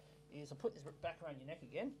do is I'll put this back around your neck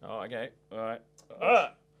again. Oh, okay. All right.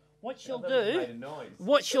 What she'll That made a do, noise.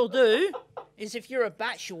 what she'll do, is if you're a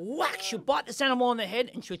bat, she'll bite this animal on the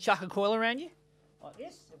head and she'll chuck a coil around you, like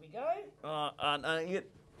this. There we go.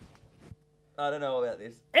 I don't know about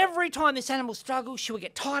this. Every time this animal struggles, she will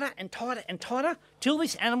get tighter and tighter and tighter till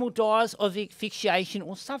this animal dies of asphyxiation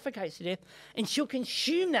or suffocates to death, and she'll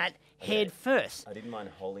consume that head first. I didn't mind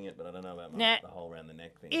holding it, but I don't know about Now, the whole around the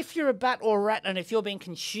neck thing. If you're a bat or a rat and if you're being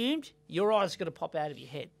consumed, your eyes are going to pop out of your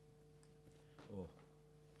head. Oh.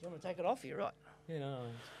 Do you want to take it off? You're right. Yeah, no,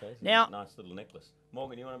 it's crazy. Now- Nice little necklace.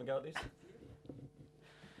 Morgan, you want to have a go at this?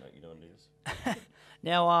 No, you don't want to do this.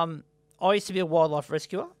 Now, I used to be a wildlife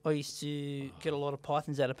rescuer. I used to get a lot of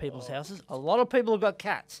pythons out of people's houses. A lot of people have got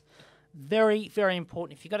cats. Very, very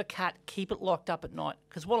important. If you've got a cat, keep it locked up at night.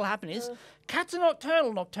 Because what will happen is, cats are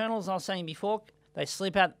nocturnal. Nocturnal, as I was saying before, they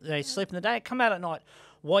sleep in the day, come out at night.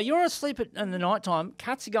 While you're asleep in the night time,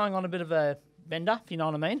 cats are going on a bit of a bender, if you know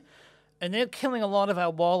what I mean. And they're killing a lot of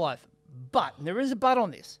our wildlife. But, there is a but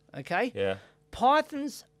on this, okay? Yeah.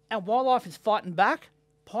 Pythons, our wildlife is fighting back.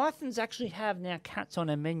 Pythons actually have now cats on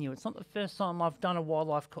our menu. It's not the first time I've done a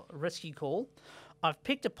wildlife rescue call. I've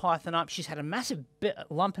picked a python up. She's had a massive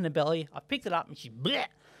lump in her belly. I picked it up and she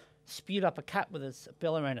spewed up a cat with its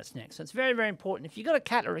belly around its neck. So it's very, very important. If you've got a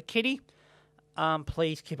cat or a kitty,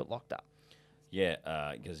 please keep it locked up.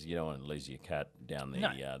 Yeah, because you don't want to lose your cat down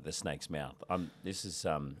the snake's mouth. This is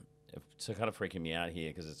it's kind of freaking me out here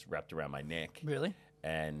because it's wrapped around my neck. Really?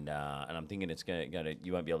 And I'm thinking it's gonna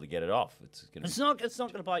you won't be able to get it off. It's not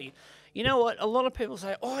going to bite you. You know what? A lot of people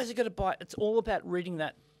say, "Oh, is it going to bite?" It's all about reading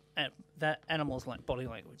that animal's body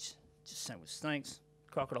language. Just same with snakes,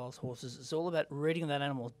 crocodiles, horses. It's all about reading that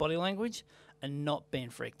animal's body language and not being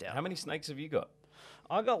freaked out. How many snakes have you got?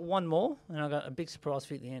 I got one more, and I got a big surprise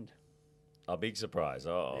for you at the end. A big surprise.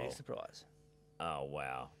 Oh. Big surprise. Oh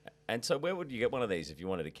wow. And so where would you get one of these if you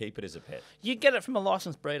wanted to keep it as a pet? You get it from a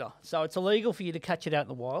licensed breeder, so it's illegal for you to catch it out in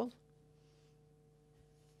the wild.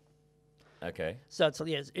 Okay. So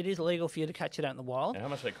it is illegal for you to catch it out in the wild. And how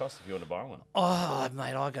much do they cost if you want to buy one? Oh,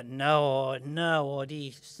 mate, I got no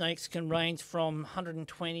idea. Snakes can range from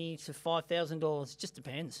 $120 to $5,000. It just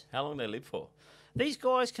depends. How long do they live for? These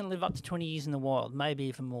guys can live up to 20 years in the wild, maybe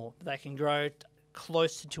even more. They can grow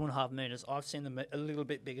close to 2.5 meters. I've seen them a little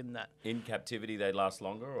bit bigger than that. In captivity, they last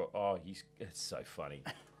longer? Or, it's so funny.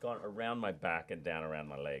 Gone around my back and down around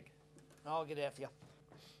my leg. I'll get out for you.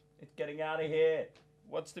 It's getting out of here.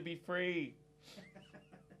 Wants to be free.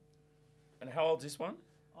 And how old's this one?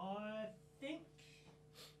 I think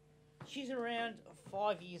She's around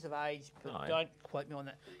 5 years of age, but Oh, yeah. don't quote me on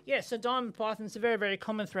that. Yeah, so diamond pythons are very, very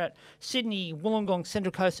common throughout Sydney, Wollongong,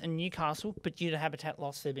 Central Coast and Newcastle, but due to habitat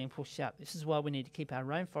loss, they're being pushed out. This is why we need to keep our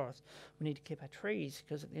rainforests. We need to keep our trees,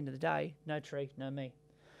 because at the end of the day, no tree, no me.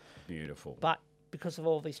 Beautiful. But because of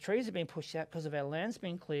all these trees are being pushed out, because of our lands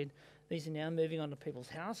being cleared, these are now moving onto people's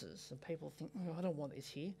houses, and people think, oh, I don't want this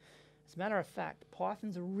here. As a matter of fact,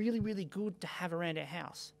 pythons are really, really good to have around our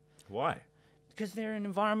house. Why? Because they're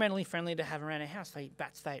environmentally friendly to have around a house. They eat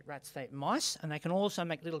bats, they eat rats, they eat mice, and they can also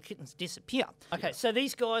make little kittens disappear. Okay, so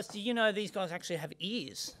these guys, do you know these guys actually have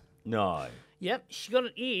ears? No. Yep, she got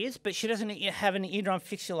ears, but she doesn't have an eardrum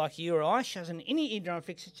fixture like you or I. She has an inner eardrum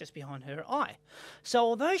fixture just behind her eye. So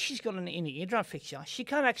although she's got an inner eardrum fixture, she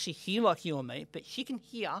can't actually hear like you or me, but she can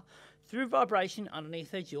hear through vibration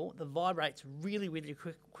underneath her jaw that vibrates really, really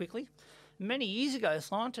quickly. Many years ago,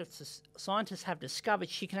 scientists have discovered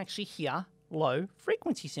she can actually hear low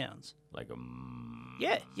frequency sounds. Like a...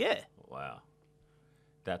 Yeah. Wow.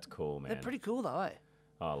 That's cool, man. They're pretty cool though, eh?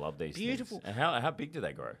 Oh, I love these Beautiful. things. And how big do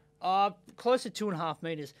they grow? Close to 2.5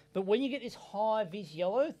 meters. But when you get this high vis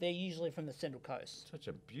yellow, they're usually from the Central Coast. Such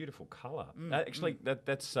a beautiful colour.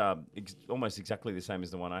 That's almost exactly the same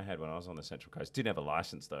as the one I had when I was on the Central Coast. Didn't have a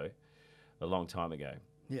license though, a long time ago.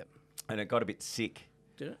 Yep. And it got a bit sick.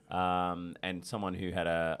 Did it? And someone who had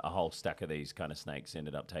a whole stack of these kind of snakes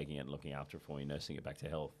ended up taking it and looking after it for me, nursing it back to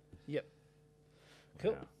health. Yep.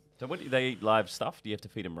 Cool. Wow. So what do they eat live stuff? Do you have to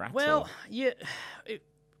feed them rats? Well, or? yeah.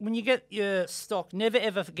 When you get your stock, never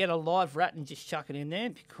ever get a live rat and just chuck it in there,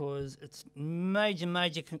 because it's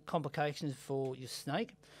major complications for your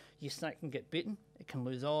snake. Your snake can get bitten, it can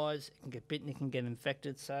lose eyes, it can get bitten, it can get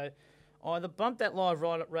infected. So either bump that live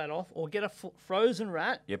rat off or get a frozen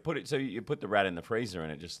rat. Yeah, so you put the rat in the freezer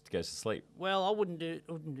and it just goes to sleep. Well, I wouldn't do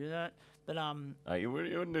that, but Oh, you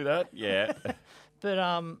wouldn't do that? Yeah.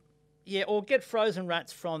 but yeah, or get frozen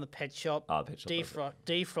rats from the pet shop. Oh, pet shop.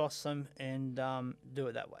 Defrost them and do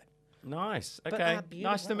it that way. Nice. But, Okay.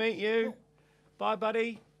 beautiful. Nice to meet you. Cool. Bye,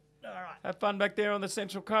 buddy. All right. Have fun back there on the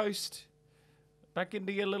Central Coast. Back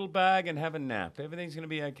into your little bag and have a nap. Everything's going to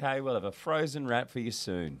be okay. We'll have a frozen rat for you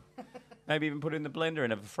soon. Maybe even put it in the blender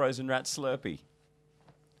and have a frozen rat Slurpee.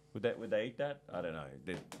 Would they eat that? I don't know.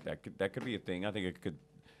 That could be a thing. I think it could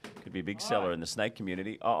be a big seller in the snake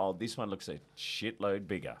community. Oh, this one looks a shitload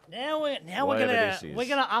bigger. Now we're Whatever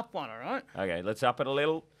gonna up one, all right? Okay, let's up it a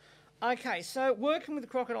little. Okay, so working with the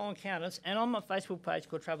crocodile encounters and on my Facebook page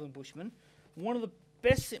called Travelling Bushman, one of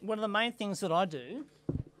the main things that I do,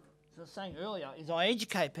 as I was saying earlier, is I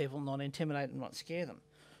educate people, not intimidate and not scare them.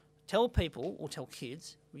 Tell people or tell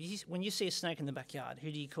kids, when you see a snake in the backyard,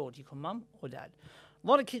 who do you call? Do you call mum or dad? A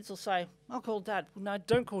lot of kids will say, I'll call dad. Well, no,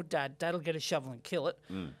 don't call dad. Dad'll get a shovel and kill it.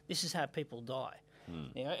 This is how people die.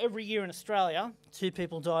 You know, every year in Australia, 2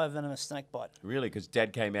 people die of venomous snake bite. Really? Because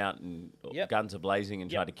Dad came out and guns are blazing and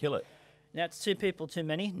tried to kill it. Now, it's 2 people too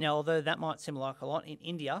many. Now, although that might seem like a lot, in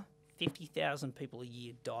India, 50,000 people a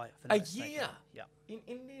year die of venomous snake bite. Yep. In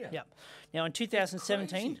India? Yep. Now, in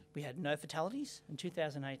 2017, we had no fatalities. In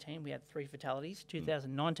 2018, we had 3 fatalities.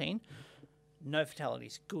 2019, no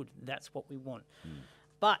fatalities. Good. That's what we want.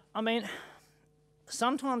 But, I mean,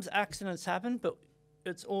 sometimes accidents happen, but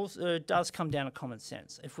it does come down to common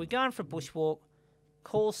sense. If we're going for a bushwalk,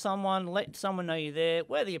 call someone, let someone know you're there,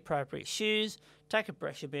 wear the appropriate shoes, take a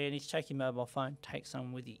pressure bandage, take your mobile phone, take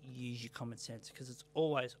someone with you, use your common sense, because it's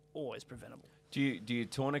always preventable. Do you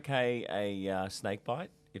tourniquet a snake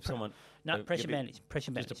bite if someone? No, pressure bandage.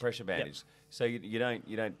 Pressure bandage. Just a pressure bandage. Yep. So you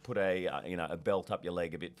don't put a belt up your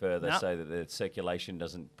leg a bit further so that the circulation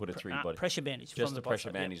doesn't put it through your body. Pressure bandage. Just the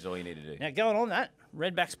pressure bandage is all you need to do. Now, going on that,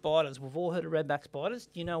 redback spiders. We've all heard of redback spiders.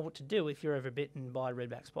 Do you know what to do if you're ever bitten by a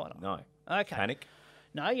redback spider? No. Okay. Panic?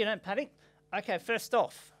 No, you don't panic. Okay, first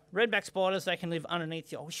off, redback spiders, they can live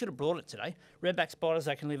underneath your... Oh, we should have brought it today. Redback spiders,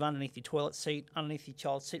 they can live underneath your toilet seat, underneath your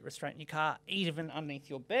child's seat restraint in your car, even underneath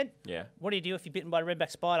your bed. Yeah. What do you do if you're bitten by a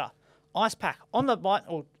redback spider? Ice pack on the bite,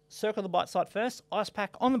 or circle the bite site first, ice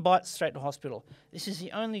pack on the bite, straight to hospital. This is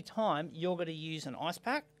the only time you're going to use an ice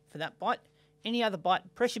pack for that bite. Any other bite,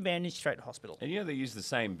 pressure bandage, straight to hospital. And they use the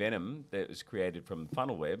same venom that was created from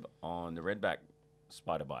funnel web on the redback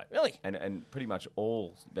spider bite. Really? And pretty much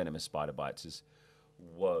all venomous spider bites is,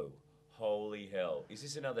 whoa, holy hell. Is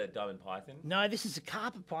this another diamond python? No, this is a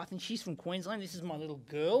carpet python. She's from Queensland. This is my little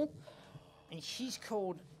girl. And she's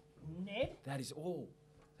called Ned.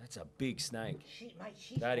 That's a big snake. She's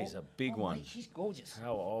That is a big one. Mate, she's gorgeous.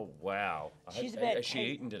 Oh, wow. She's about Has she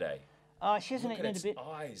eaten today? She hasn't Look eaten at in a its bit.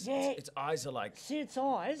 eyes. Yeah. Its eyes are like... See its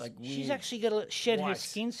eyes? Like She's weird actually going to shed her white.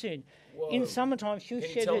 skin soon. Whoa. In summertime, she'll Can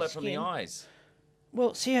shed you tell her that skin. from the eyes?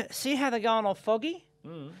 Well, see how they're going all foggy?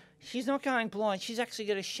 She's not going blind. She's actually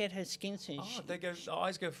going to shed her skin soon. Oh, the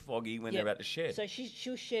eyes go foggy when they're about to shed. So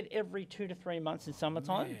she'll shed every 2 to 3 months in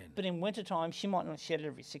summertime, Man. but in wintertime, she might not shed it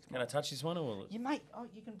every 6 Can I months. touch this one? Or... You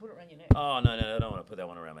can put it around your neck. Oh, no, I don't want to put that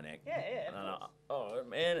one around my neck. Yeah. No. Oh,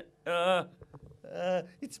 man.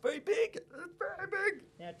 It's very big. It's very big.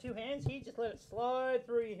 Now 2 hands here. Just let it slide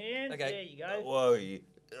through your hands. Okay. There you go. Whoa.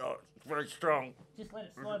 Oh, it's very strong. Just let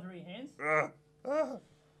it slide through your hands.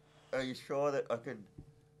 Are you sure that I can...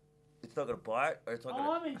 It's not going to bite? Or it's not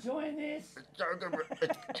Oh, I'm enjoying this.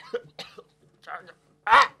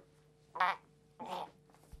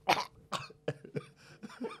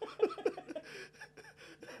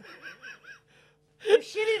 If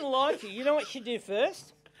she didn't like you know what she'd do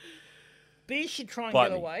first? B, she'd try and Bite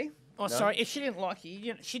get me. away. Oh, sorry. If she didn't like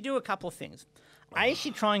you, she'd do a couple of things. A,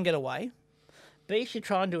 she'd try and get away. B, she'd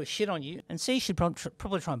try and do a shit on you. And C, she'd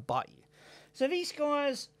probably try and bite you. So these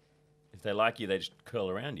guys... If they like you, they just curl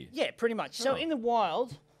around you. Yeah, pretty much. So in the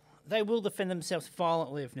wild, they will defend themselves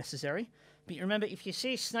violently if necessary. But you remember, if you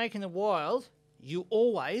see a snake in the wild, you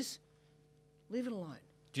always leave it alone.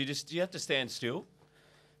 Do you have to stand still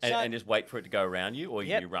So- and just wait for it to go around you, or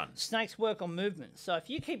Yep. you run? Snakes work on movement. So if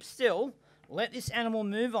you keep still, let this animal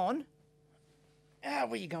move on. Ah,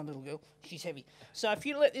 where you going, little girl? She's heavy. So if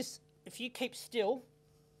you keep still,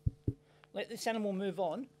 let this animal move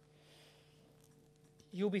on,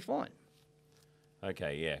 you'll be fine.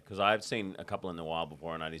 Okay, yeah, because I've seen a couple in the wild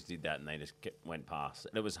before, and I just did that, and they just went past.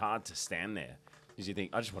 And it was hard to stand there because you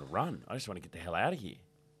think, I just want to run. I just want to get the hell out of here.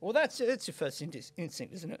 Well, that's your first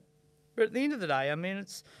instinct, isn't it? But at the end of the day, I mean,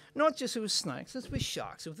 it's not just with snakes, it's with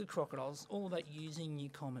sharks, with the crocodiles, all about using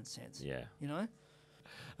your common sense. Yeah. You know?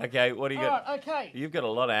 Okay, what do you got? All right, okay. You've got a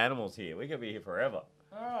lot of animals here. We could be here forever.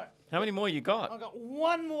 All right. How many more you got? I've got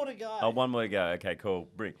one more to go. Oh, one more to go. Okay, cool.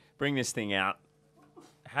 Bring this thing out.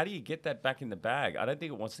 How do you get that back in the bag? I don't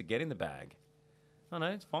think it wants to get in the bag. Oh, no,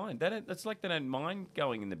 it's fine. It's like they don't mind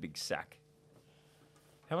going in the big sack.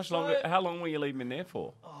 How much longer? How long will you leave them in there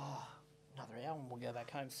for? Another hour and we'll go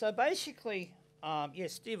back home. So basically,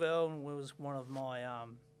 Steve Irwin was one of my,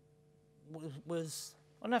 was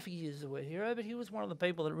I don't know if he used the word hero, but he was one of the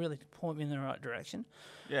people that really point me in the right direction.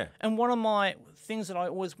 Yeah. And one of my things that I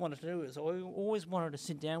always wanted to do is I always wanted to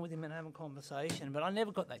sit down with him and have a conversation, but I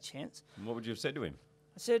never got that chance. And what would you have said to him?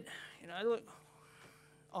 I said, look,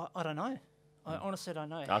 I don't know. I honestly don't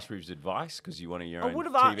know. Ask for his advice because you want your I own would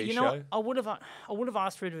have, TV show? I would have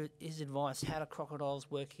asked for his advice. How do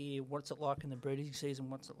crocodiles work here? What's it like in the breeding season?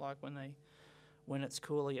 What's it like when it's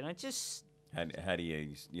cooler? Just How do you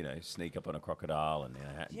sneak up on a crocodile and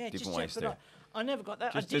different ways to... I never got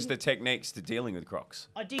that. Just the techniques to dealing with crocs.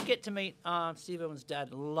 I did get to meet Steve Irwin's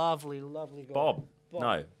dad. Lovely, lovely guy. Bob.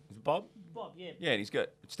 No. Is it Bob? Bob, yeah. Yeah, and he's got...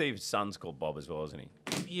 Steve's son's called Bob as well, isn't he?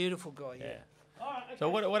 Beautiful guy, yeah. All right, okay. So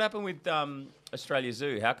what happened with Australia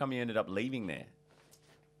Zoo? How come you ended up leaving there?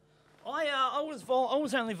 I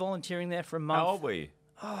was only volunteering there for a month. How old were you?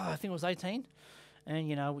 Oh, I think I was 18. And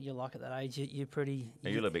you know what you're like at that age. You're pretty... Are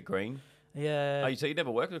you a little bit green? Yeah. Oh, so you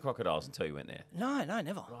never worked with crocodiles until you went there? No,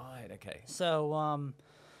 never. Right, okay. So,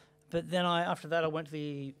 but then after that, I went to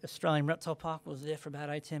the Australian Reptile Park. Was there for about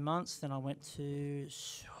 18 months. Then I went to...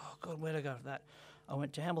 Oh, God, where'd I go for that? I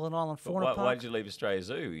went to Hamilton Island Fauna Park. Why did you leave Australia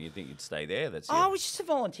Zoo? You think you'd stay there? I was just a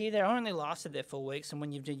volunteer there. I only lasted there 4 weeks. And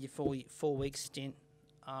when you did your 4 week stint,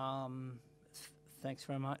 thanks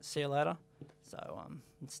very much. See you later. So,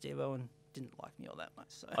 Steve Irwin didn't like me all that much.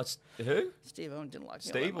 So. Who? Steve Irwin didn't like me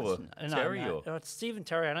Steve all that much. or Terry? No. It's Steve and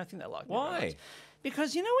Terry. I don't think they like me very Why? much.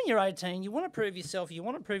 Because, when you're 18, you want to prove yourself. You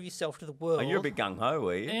want to prove yourself to the world. Oh, you're a bit gung-ho,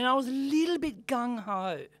 were you? And I was a little bit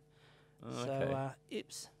gung-ho. Oh, So, okay.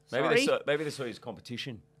 oops. Maybe Sorry. they saw you as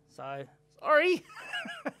competition. So, sorry.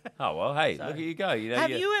 Oh, well, hey, look at you go. Have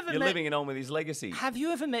you ever you're met- living it on with his legacy. Have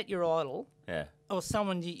you ever met your idol Yeah, or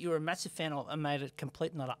someone you were a massive fan of and made a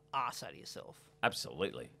complete and utter arse out of yourself?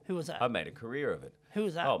 absolutely. Who was that? I made a career of it. Who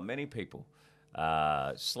was that? Oh, many people.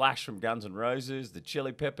 Slash from Guns N' Roses, the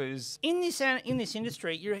Chili Peppers. In this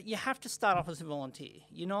industry, you have to start off as a volunteer.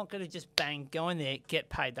 You're not going to just go in there, get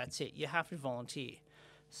paid. That's it. You have to volunteer.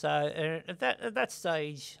 So at that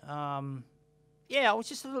stage, I was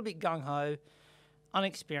just a little bit gung ho,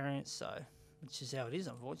 unexperienced. So, which is how it is,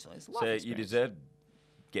 unfortunately. It's a life So you experience. deserve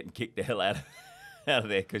getting kicked the hell out of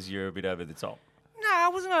there because you're a bit over the top. No, I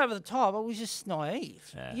wasn't over the top. I was just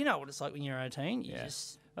naive. Yeah. You know what it's like when you're 18. You Yeah.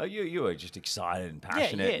 just. Oh, you were just excited and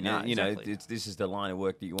passionate. no, and, exactly. This is the line of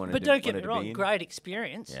work that you wanted, But don't get me to wrong, be in. great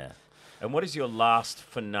experience. Yeah. And what is your last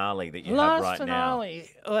finale that you Last have right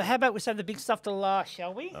finale. How about we save the big stuff to last,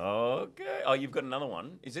 shall we? now? Okay. Oh, you've got another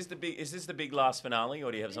one. Is this the big last finale,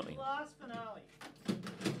 or do you have something? Last finale.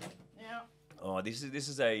 Now, Oh, this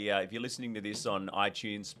is a. If you're listening to this on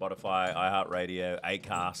iTunes, Spotify, iHeartRadio,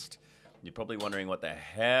 Acast, you're probably wondering what the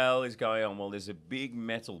hell is going on. Well, there's a big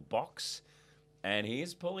metal box, and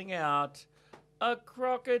he's pulling out a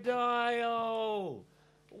crocodile.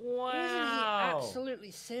 Wow! Isn't he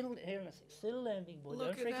absolutely settled? Settle down, big boy.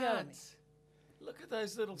 Don't freak out on me. Look at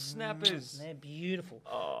those little snappers. They're beautiful.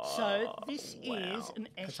 Oh, so this wow. is an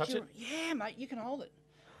Can I touch estuarine. it? Yeah, mate, you can hold it.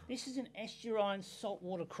 This is an estuarine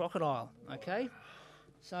saltwater crocodile. Okay.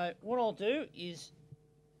 So what I'll do is,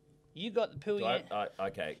 you got the pilly end.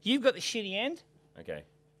 Okay. You've got the shitty end. Okay.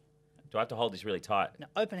 Do I have to hold this really tight? Now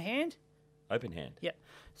open hand. Open hand. Yep.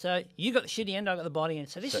 So you got the shitty end. I got the body end.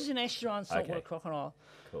 So this is an estuarine saltwater crocodile.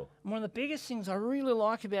 Cool. And one of the biggest things I really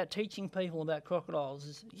like about teaching people about crocodiles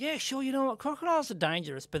is, yeah, sure, you know what, crocodiles are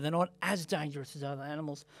dangerous, but they're not as dangerous as other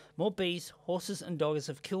animals. More bees, horses, and dogs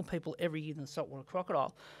have killed people every year than saltwater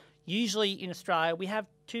crocodile. Usually in Australia, we have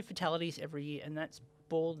 2 fatalities every year, and that's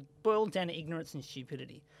boiled down to ignorance and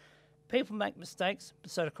stupidity. People make mistakes,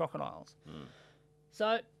 but so do crocodiles.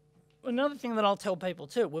 So another thing that I'll tell people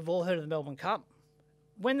too, we've all heard of the Melbourne Cup.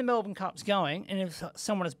 When the Melbourne Cup's going, and if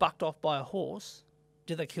someone is bucked off by a horse,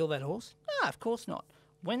 do they kill that horse? No, of course not.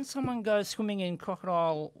 When someone goes swimming in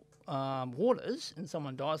crocodile waters and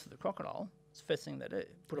someone dies with a crocodile, it's the first thing they do,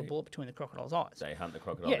 put a bullet between the crocodile's eyes. They hunt the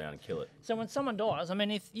crocodile down and kill it. So when someone dies, I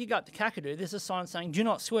mean, if you go up to Kakadu, there's a sign saying, do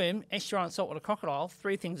not swim, estuarine saltwater crocodile,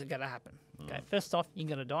 3 things are going to happen. Okay, first off, you're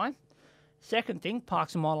going to die. Second thing,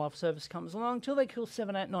 Parks and Wildlife Service comes along until they kill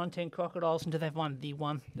 7, 8, 9, 10 crocodiles until they find the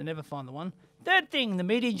one. They never find the one. Third thing, the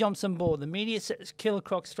media jumps on board. The media says killer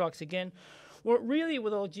croc strikes again. Well, really,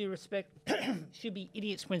 with all due respect, should be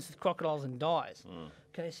idiot swims with crocodiles and dies.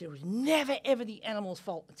 Okay, so it was never, ever the animal's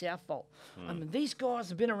fault. It's our fault. I mean, these guys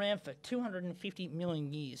have been around for 250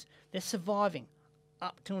 million years. They're surviving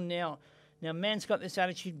up till now. Now, man's got this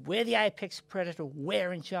attitude, we're the apex predator,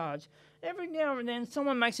 we're in charge. Every now and then,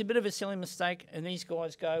 someone makes a bit of a silly mistake, and these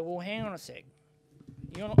guys go, well, hang on a sec.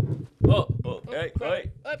 You're not... Hey, crap.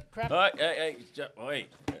 wait. Oh, crap. Wait.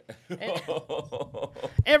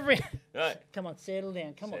 Every... Right. Come on, settle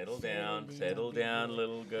down. Settle down,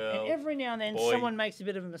 little girl. And every now and then, Boy. someone makes a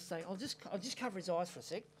bit of a mistake. I'll just cover his eyes for a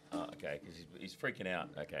sec. Oh, okay, because he's freaking out.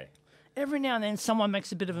 Okay. Every now and then, someone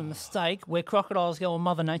makes a bit of a mistake where crocodiles go, or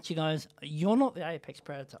Mother Nature goes, you're not the apex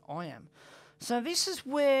predator, I am. So this is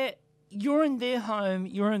where you're in their home,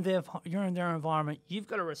 you're in their environment, you've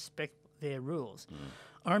got to respect their rules.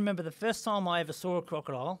 I remember the first time I ever saw a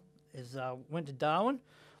crocodile is went to Darwin.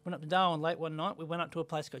 Went up to Darwin late one night. We went up to a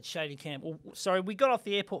place called Shady Camp. Well, sorry, we got off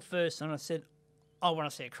the airport first, and I said, I want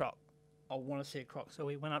to see a croc. So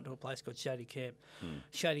we went up to a place called Shady Camp.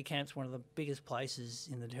 Shady Camp's one of the biggest places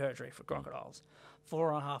in the territory for crocodiles.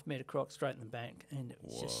 4.5 metre croc straight in the bank, and it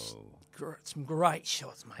was just some great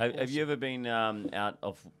shots, mate. Have you ever been out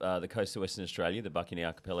off the coast of Western Australia, the Buckingham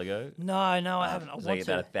Archipelago? No, I haven't. I There's want like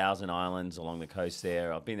to. about 1,000 islands along the coast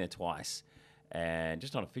there. I've been there twice, and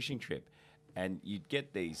just on a fishing trip, and you'd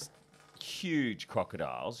get these huge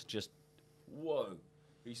crocodiles. Just whoa!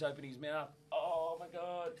 He's opening his mouth. Oh my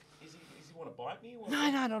God! Is he want to bite me?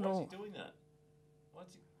 No, not at all. Why is he doing that?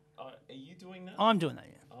 Are you doing that? I'm doing that,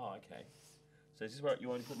 yeah. Oh, okay. So is this where you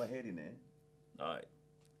want to put my head in there? All right.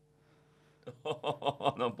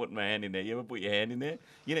 I'm not putting my hand in there. You ever put your hand in there?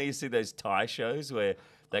 You know, you see those Thai shows where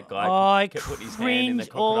that guy kept putting his hand in the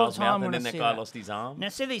crocodile's mouth and then that guy lost his arm? Now,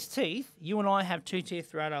 see these teeth? You and I have 2 teeth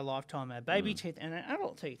throughout our lifetime, our baby teeth and our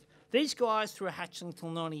adult teeth. These guys, through a hatchling until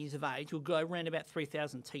 90 years of age, will grow around about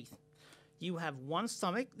 3,000 teeth. You have one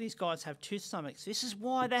stomach. These guys have 2 stomachs. This is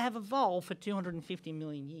why they have evolved for 250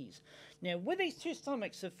 million years. Now, with these 2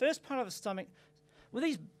 stomachs, the first part of the stomach, with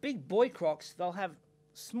these big boy crocs, they'll have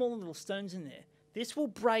small little stones in there. This will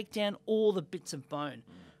break down all the bits of bone.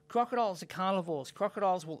 Crocodiles are carnivores.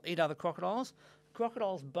 Crocodiles will eat other crocodiles.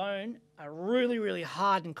 Crocodiles' bone are really, really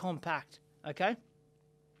hard and compact, okay?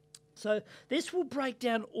 So this will break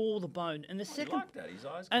down all the bone. And the second, like that. His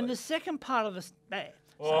eyes and the second part of the...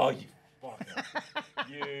 Oh, you fucker.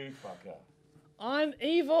 You fucker. I'm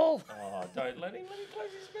evil. Oh, don't let him close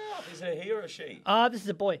his mouth. Is it a he or a she? This is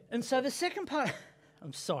a boy. And so the second part...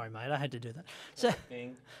 I'm sorry, mate. I had to do that.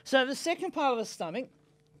 So the second part of the stomach...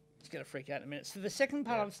 It's going to freak out in a minute. So the second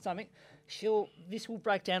part of the stomach, this will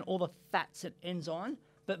break down all the fats it ends on.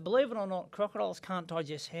 But believe it or not, crocodiles can't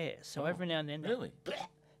digest hair. So every now and then... Really?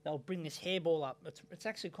 They'll bring this hairball up. It's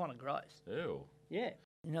actually kind of gross. Ew. Yeah.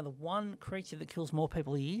 You know, the one creature that kills more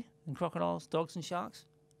people a year than crocodiles, dogs and sharks?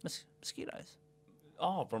 Mosquitoes.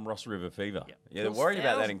 Oh, from Ross River fever. Yep. Yeah, they're Kills worried about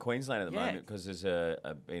that thousands. in Queensland at the Yeah. moment because there's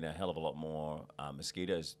been a hell of a lot more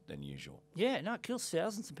mosquitoes than usual. Yeah, no, it kills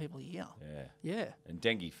thousands of people a year. Yeah. Yeah. And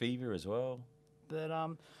dengue fever as well.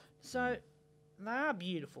 But so they are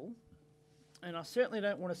beautiful, and I certainly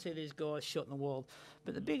don't want to see these guys shot in the wild.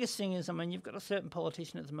 But the biggest thing is, I mean, you've got a certain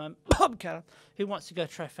politician at the moment, Bob Catter, who wants to go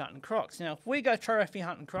trophy hunting crocs. Now, if we go trophy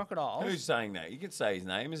hunting crocodiles, Who's saying that? You could say his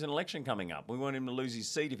name. There's an election coming up. We want him to lose his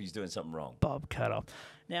seat if he's doing something wrong. Bob Catter.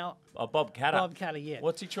 Now, Oh, Bob Catter. Bob Catter, yeah.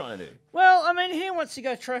 What's he trying to do? Well, I mean, he wants to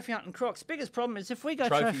go trophy hunting crocs. Biggest problem is if we go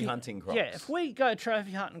Trophy hunting crocs. Yeah, if we go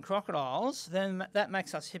trophy hunting crocodiles, then that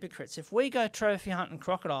makes us hypocrites. If we go trophy hunting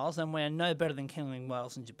crocodiles, then we're no better than killing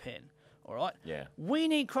whales in Japan. All right? Yeah. We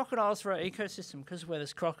need crocodiles for our ecosystem because where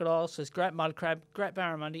there's crocodiles, there's great mud crab, great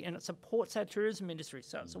barramundi, and it supports our tourism industry.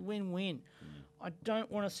 So it's a win-win. I don't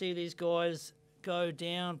want to see these guys go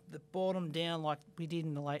down, the bottom down like we did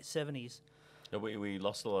in the late 70s. We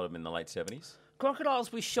lost a lot of them in the late 70s.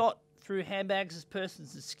 Crocodiles we shot through handbags as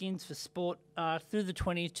persons and skins for sport through the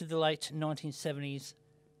 20s to the late 1970s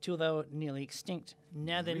till they were nearly extinct.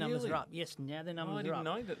 Now their numbers Really? are up. Yes, now their Oh, numbers I are didn't up.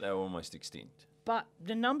 know that they were almost extinct. But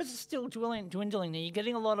the numbers are still dwindling. Now, you're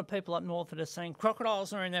getting a lot of people up north that are saying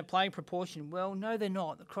crocodiles are in their plague proportion. Well, no, they're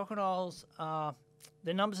not. The crocodiles,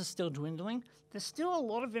 their numbers are still dwindling. There's still a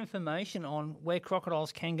lot of information on where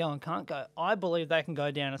crocodiles can go and can't go. I believe they can go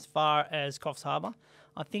down as far as Coffs Harbour.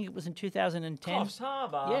 I think it was in 2010. Coffs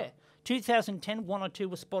Harbour? Yeah. 2010, one or two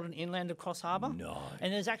were spotted inland of Coffs Harbour. No.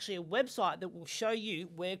 And there's actually a website that will show you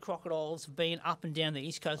where crocodiles have been up and down the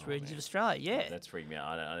east coast regions of Australia. Yeah. That's freaked me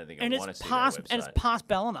out. I don't think and I it's want to see past that website. and it's past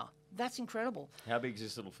Ballina. That's incredible. How big does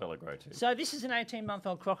this little fella grow to? So this is an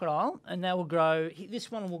 18-month-old crocodile, and they will grow. This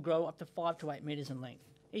one will grow up to 5 to 8 metres in length.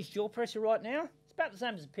 His jaw pressure right now, it's about the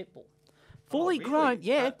same as a pit bull. Fully really? grown,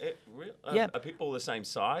 yeah. Yeah. A pit bull the same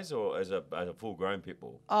size or as a full-grown pit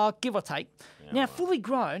bull? Give or take. Yeah, Now, right. fully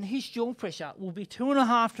grown, his jaw pressure will be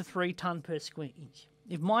 2.5 to 3 tonne per square inch.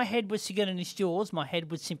 If my head was to get in his jaws, my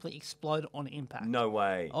head would simply explode on impact. No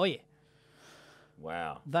way. Oh, yeah.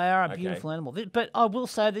 Wow. They are a Okay. beautiful animal. But I will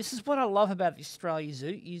say, this is what I love about the Australia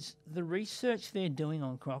Zoo, is the research they're doing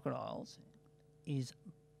on crocodiles is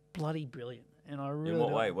bloody brilliant. And I really In what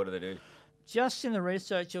do- way? What do they do? Just in the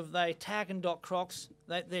research of they tag and dot crocs,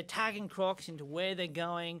 they're tagging crocs into where they're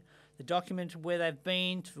going, the document of where they've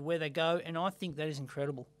been to where they go, and I think that is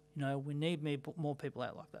incredible. You know, we need more people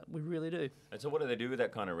out like that. We really do. And so what do they do with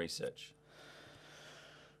that kind of research?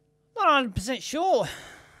 Not 100% sure,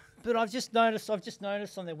 but I've just noticed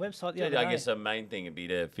on their website the other I day. guess the main thing would be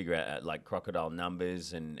to figure out like crocodile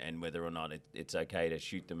numbers and whether or not it's okay to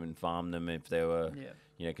shoot them and farm them if they were, Yeah.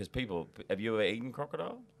 you know, because people, have you ever eaten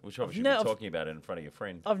crocodile? We should No, be talking about it in front of your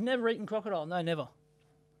friend. I've never eaten crocodile. No, never.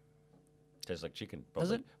 Tastes like chicken, Does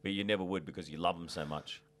probably. it? But you never would because you love them so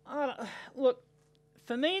much. Look,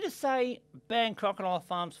 for me to say ban crocodile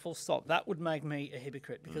farms full stop, that would make me a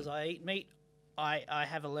hypocrite because I eat meat, I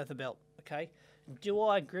have a leather belt, okay? Do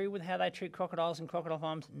I agree with how they treat crocodiles in crocodile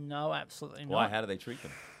farms? No, absolutely Why? not. How do they treat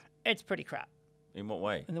them? It's pretty crap. In what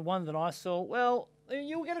way? And the one that I saw, well,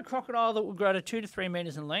 you'll get a crocodile that will grow to 2 to 3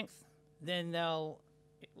 metres in length, then they'll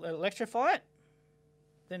electrify it,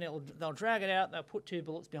 then they'll drag it out, they'll put 2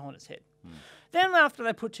 bullets behind its head. Then after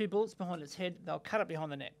they put 2 bullets behind its head, they'll cut it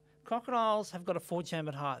behind the neck. Crocodiles have got a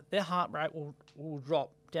 4-chambered heart. Their heart rate will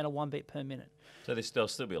drop down to 1 beat per minute. So they'll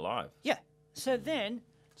still be alive. Yeah. So then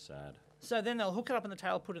Sad. they'll hook it up in the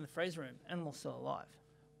tail, put it in the freezer room, animal's still alive.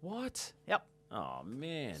 What? Yep. Oh,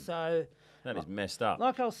 man. So, That is messed up.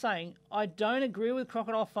 like I was saying, I don't agree with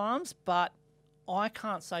crocodile farms, but I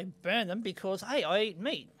can't say burn them because, hey, I eat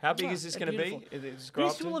meat. How big Oh, is this they're going to beautiful. be? Is it grow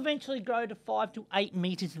up This will to? eventually grow to 5 to 8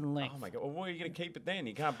 metres in length. Oh, my God. Well, where are you going to keep it then?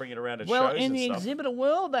 You can't bring it around at Well, shows in and the stuff. exhibitor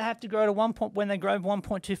world, they have to grow to when they grow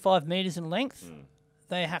 1.25 metres in length,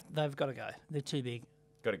 they've got to go. They're too big.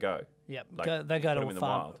 Got to go. Yep, Like, they go put to them a in the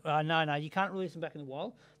farm. wild? No, you can't release them back in the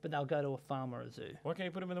wild, but they'll go to a farm or a zoo. Why can't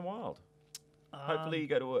you put them in the wild? Hopefully you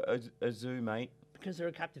go to a zoo, mate. Because they're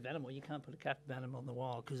a captive animal, you can't put a captive animal in the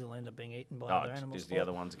wild because they'll end up being eaten by Oh, other animals. just the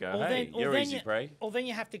other ones go, Or hey, then- or you're then easy you- prey. Or then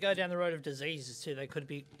you have to go down the road of diseases too. They could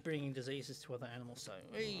be bringing diseases to other animals. So,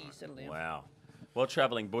 settle down. Wow. Well,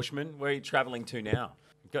 Travelling Bushman, where are you travelling to now?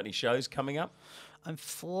 Got any shows coming up? I'm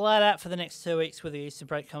flat out for the next 2 weeks with the Easter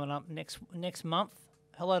break coming up next month.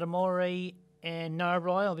 Hello to Maury and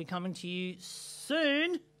Narrabri. I'll be coming to you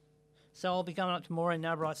soon. So I'll be coming up to Maury and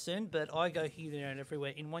Narrabri soon, but I go here, there, and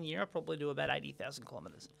everywhere. In 1 year, I probably do about 80,000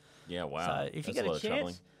 kilometres. Yeah, wow. So if you That's get a a lot of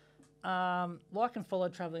travelling. chance, like and follow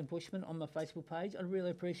Travelling Bushman on my Facebook page. I'd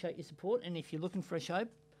really appreciate your support. And if you're looking for a show,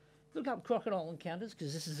 look up Crocodile Encounters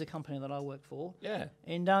because this is the company that I work for. Yeah.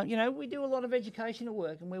 And, we do a lot of educational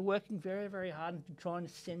work and we're working very, very hard in trying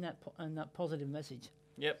to send that positive message.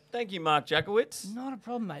 Yep. Thank you, Marc Jacewicz. Not a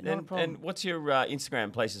problem, mate. Not a problem. And what's your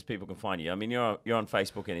Instagram places people can find you? I mean, you're on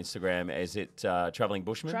Facebook and Instagram. Is it Travelling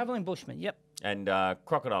Bushman? Travelling Bushman, yep. And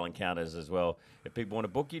Crocodile Encounters as well. If people want to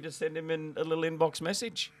book you, just send them in a little inbox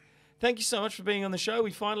message. Thank you so much for being on the show.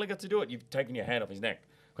 We finally got to do it. You've taken your hand off his neck.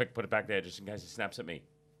 Quick, put it back there just in case he snaps at me.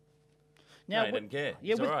 Now, no, he doesn't care.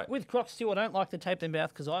 Yeah, it's all right. with crocs too, I don't like to tape their mouth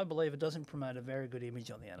because I believe it doesn't promote a very good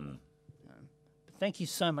image on the animal. Thank you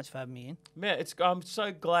so much for having me in. Man, I'm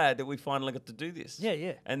so glad that we finally got to do this. Yeah,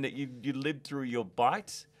 yeah. And that you lived through your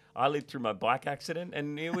bites. I lived through my bike accident,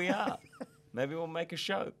 and here we are. Maybe we'll make a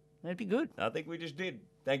show. That'd be good. I think we just did.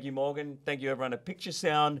 Thank you, Morgan. Thank you, everyone at Picture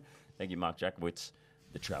Sound. Thank you, Marc Jacewicz,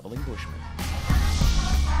 the Travelling Bushman.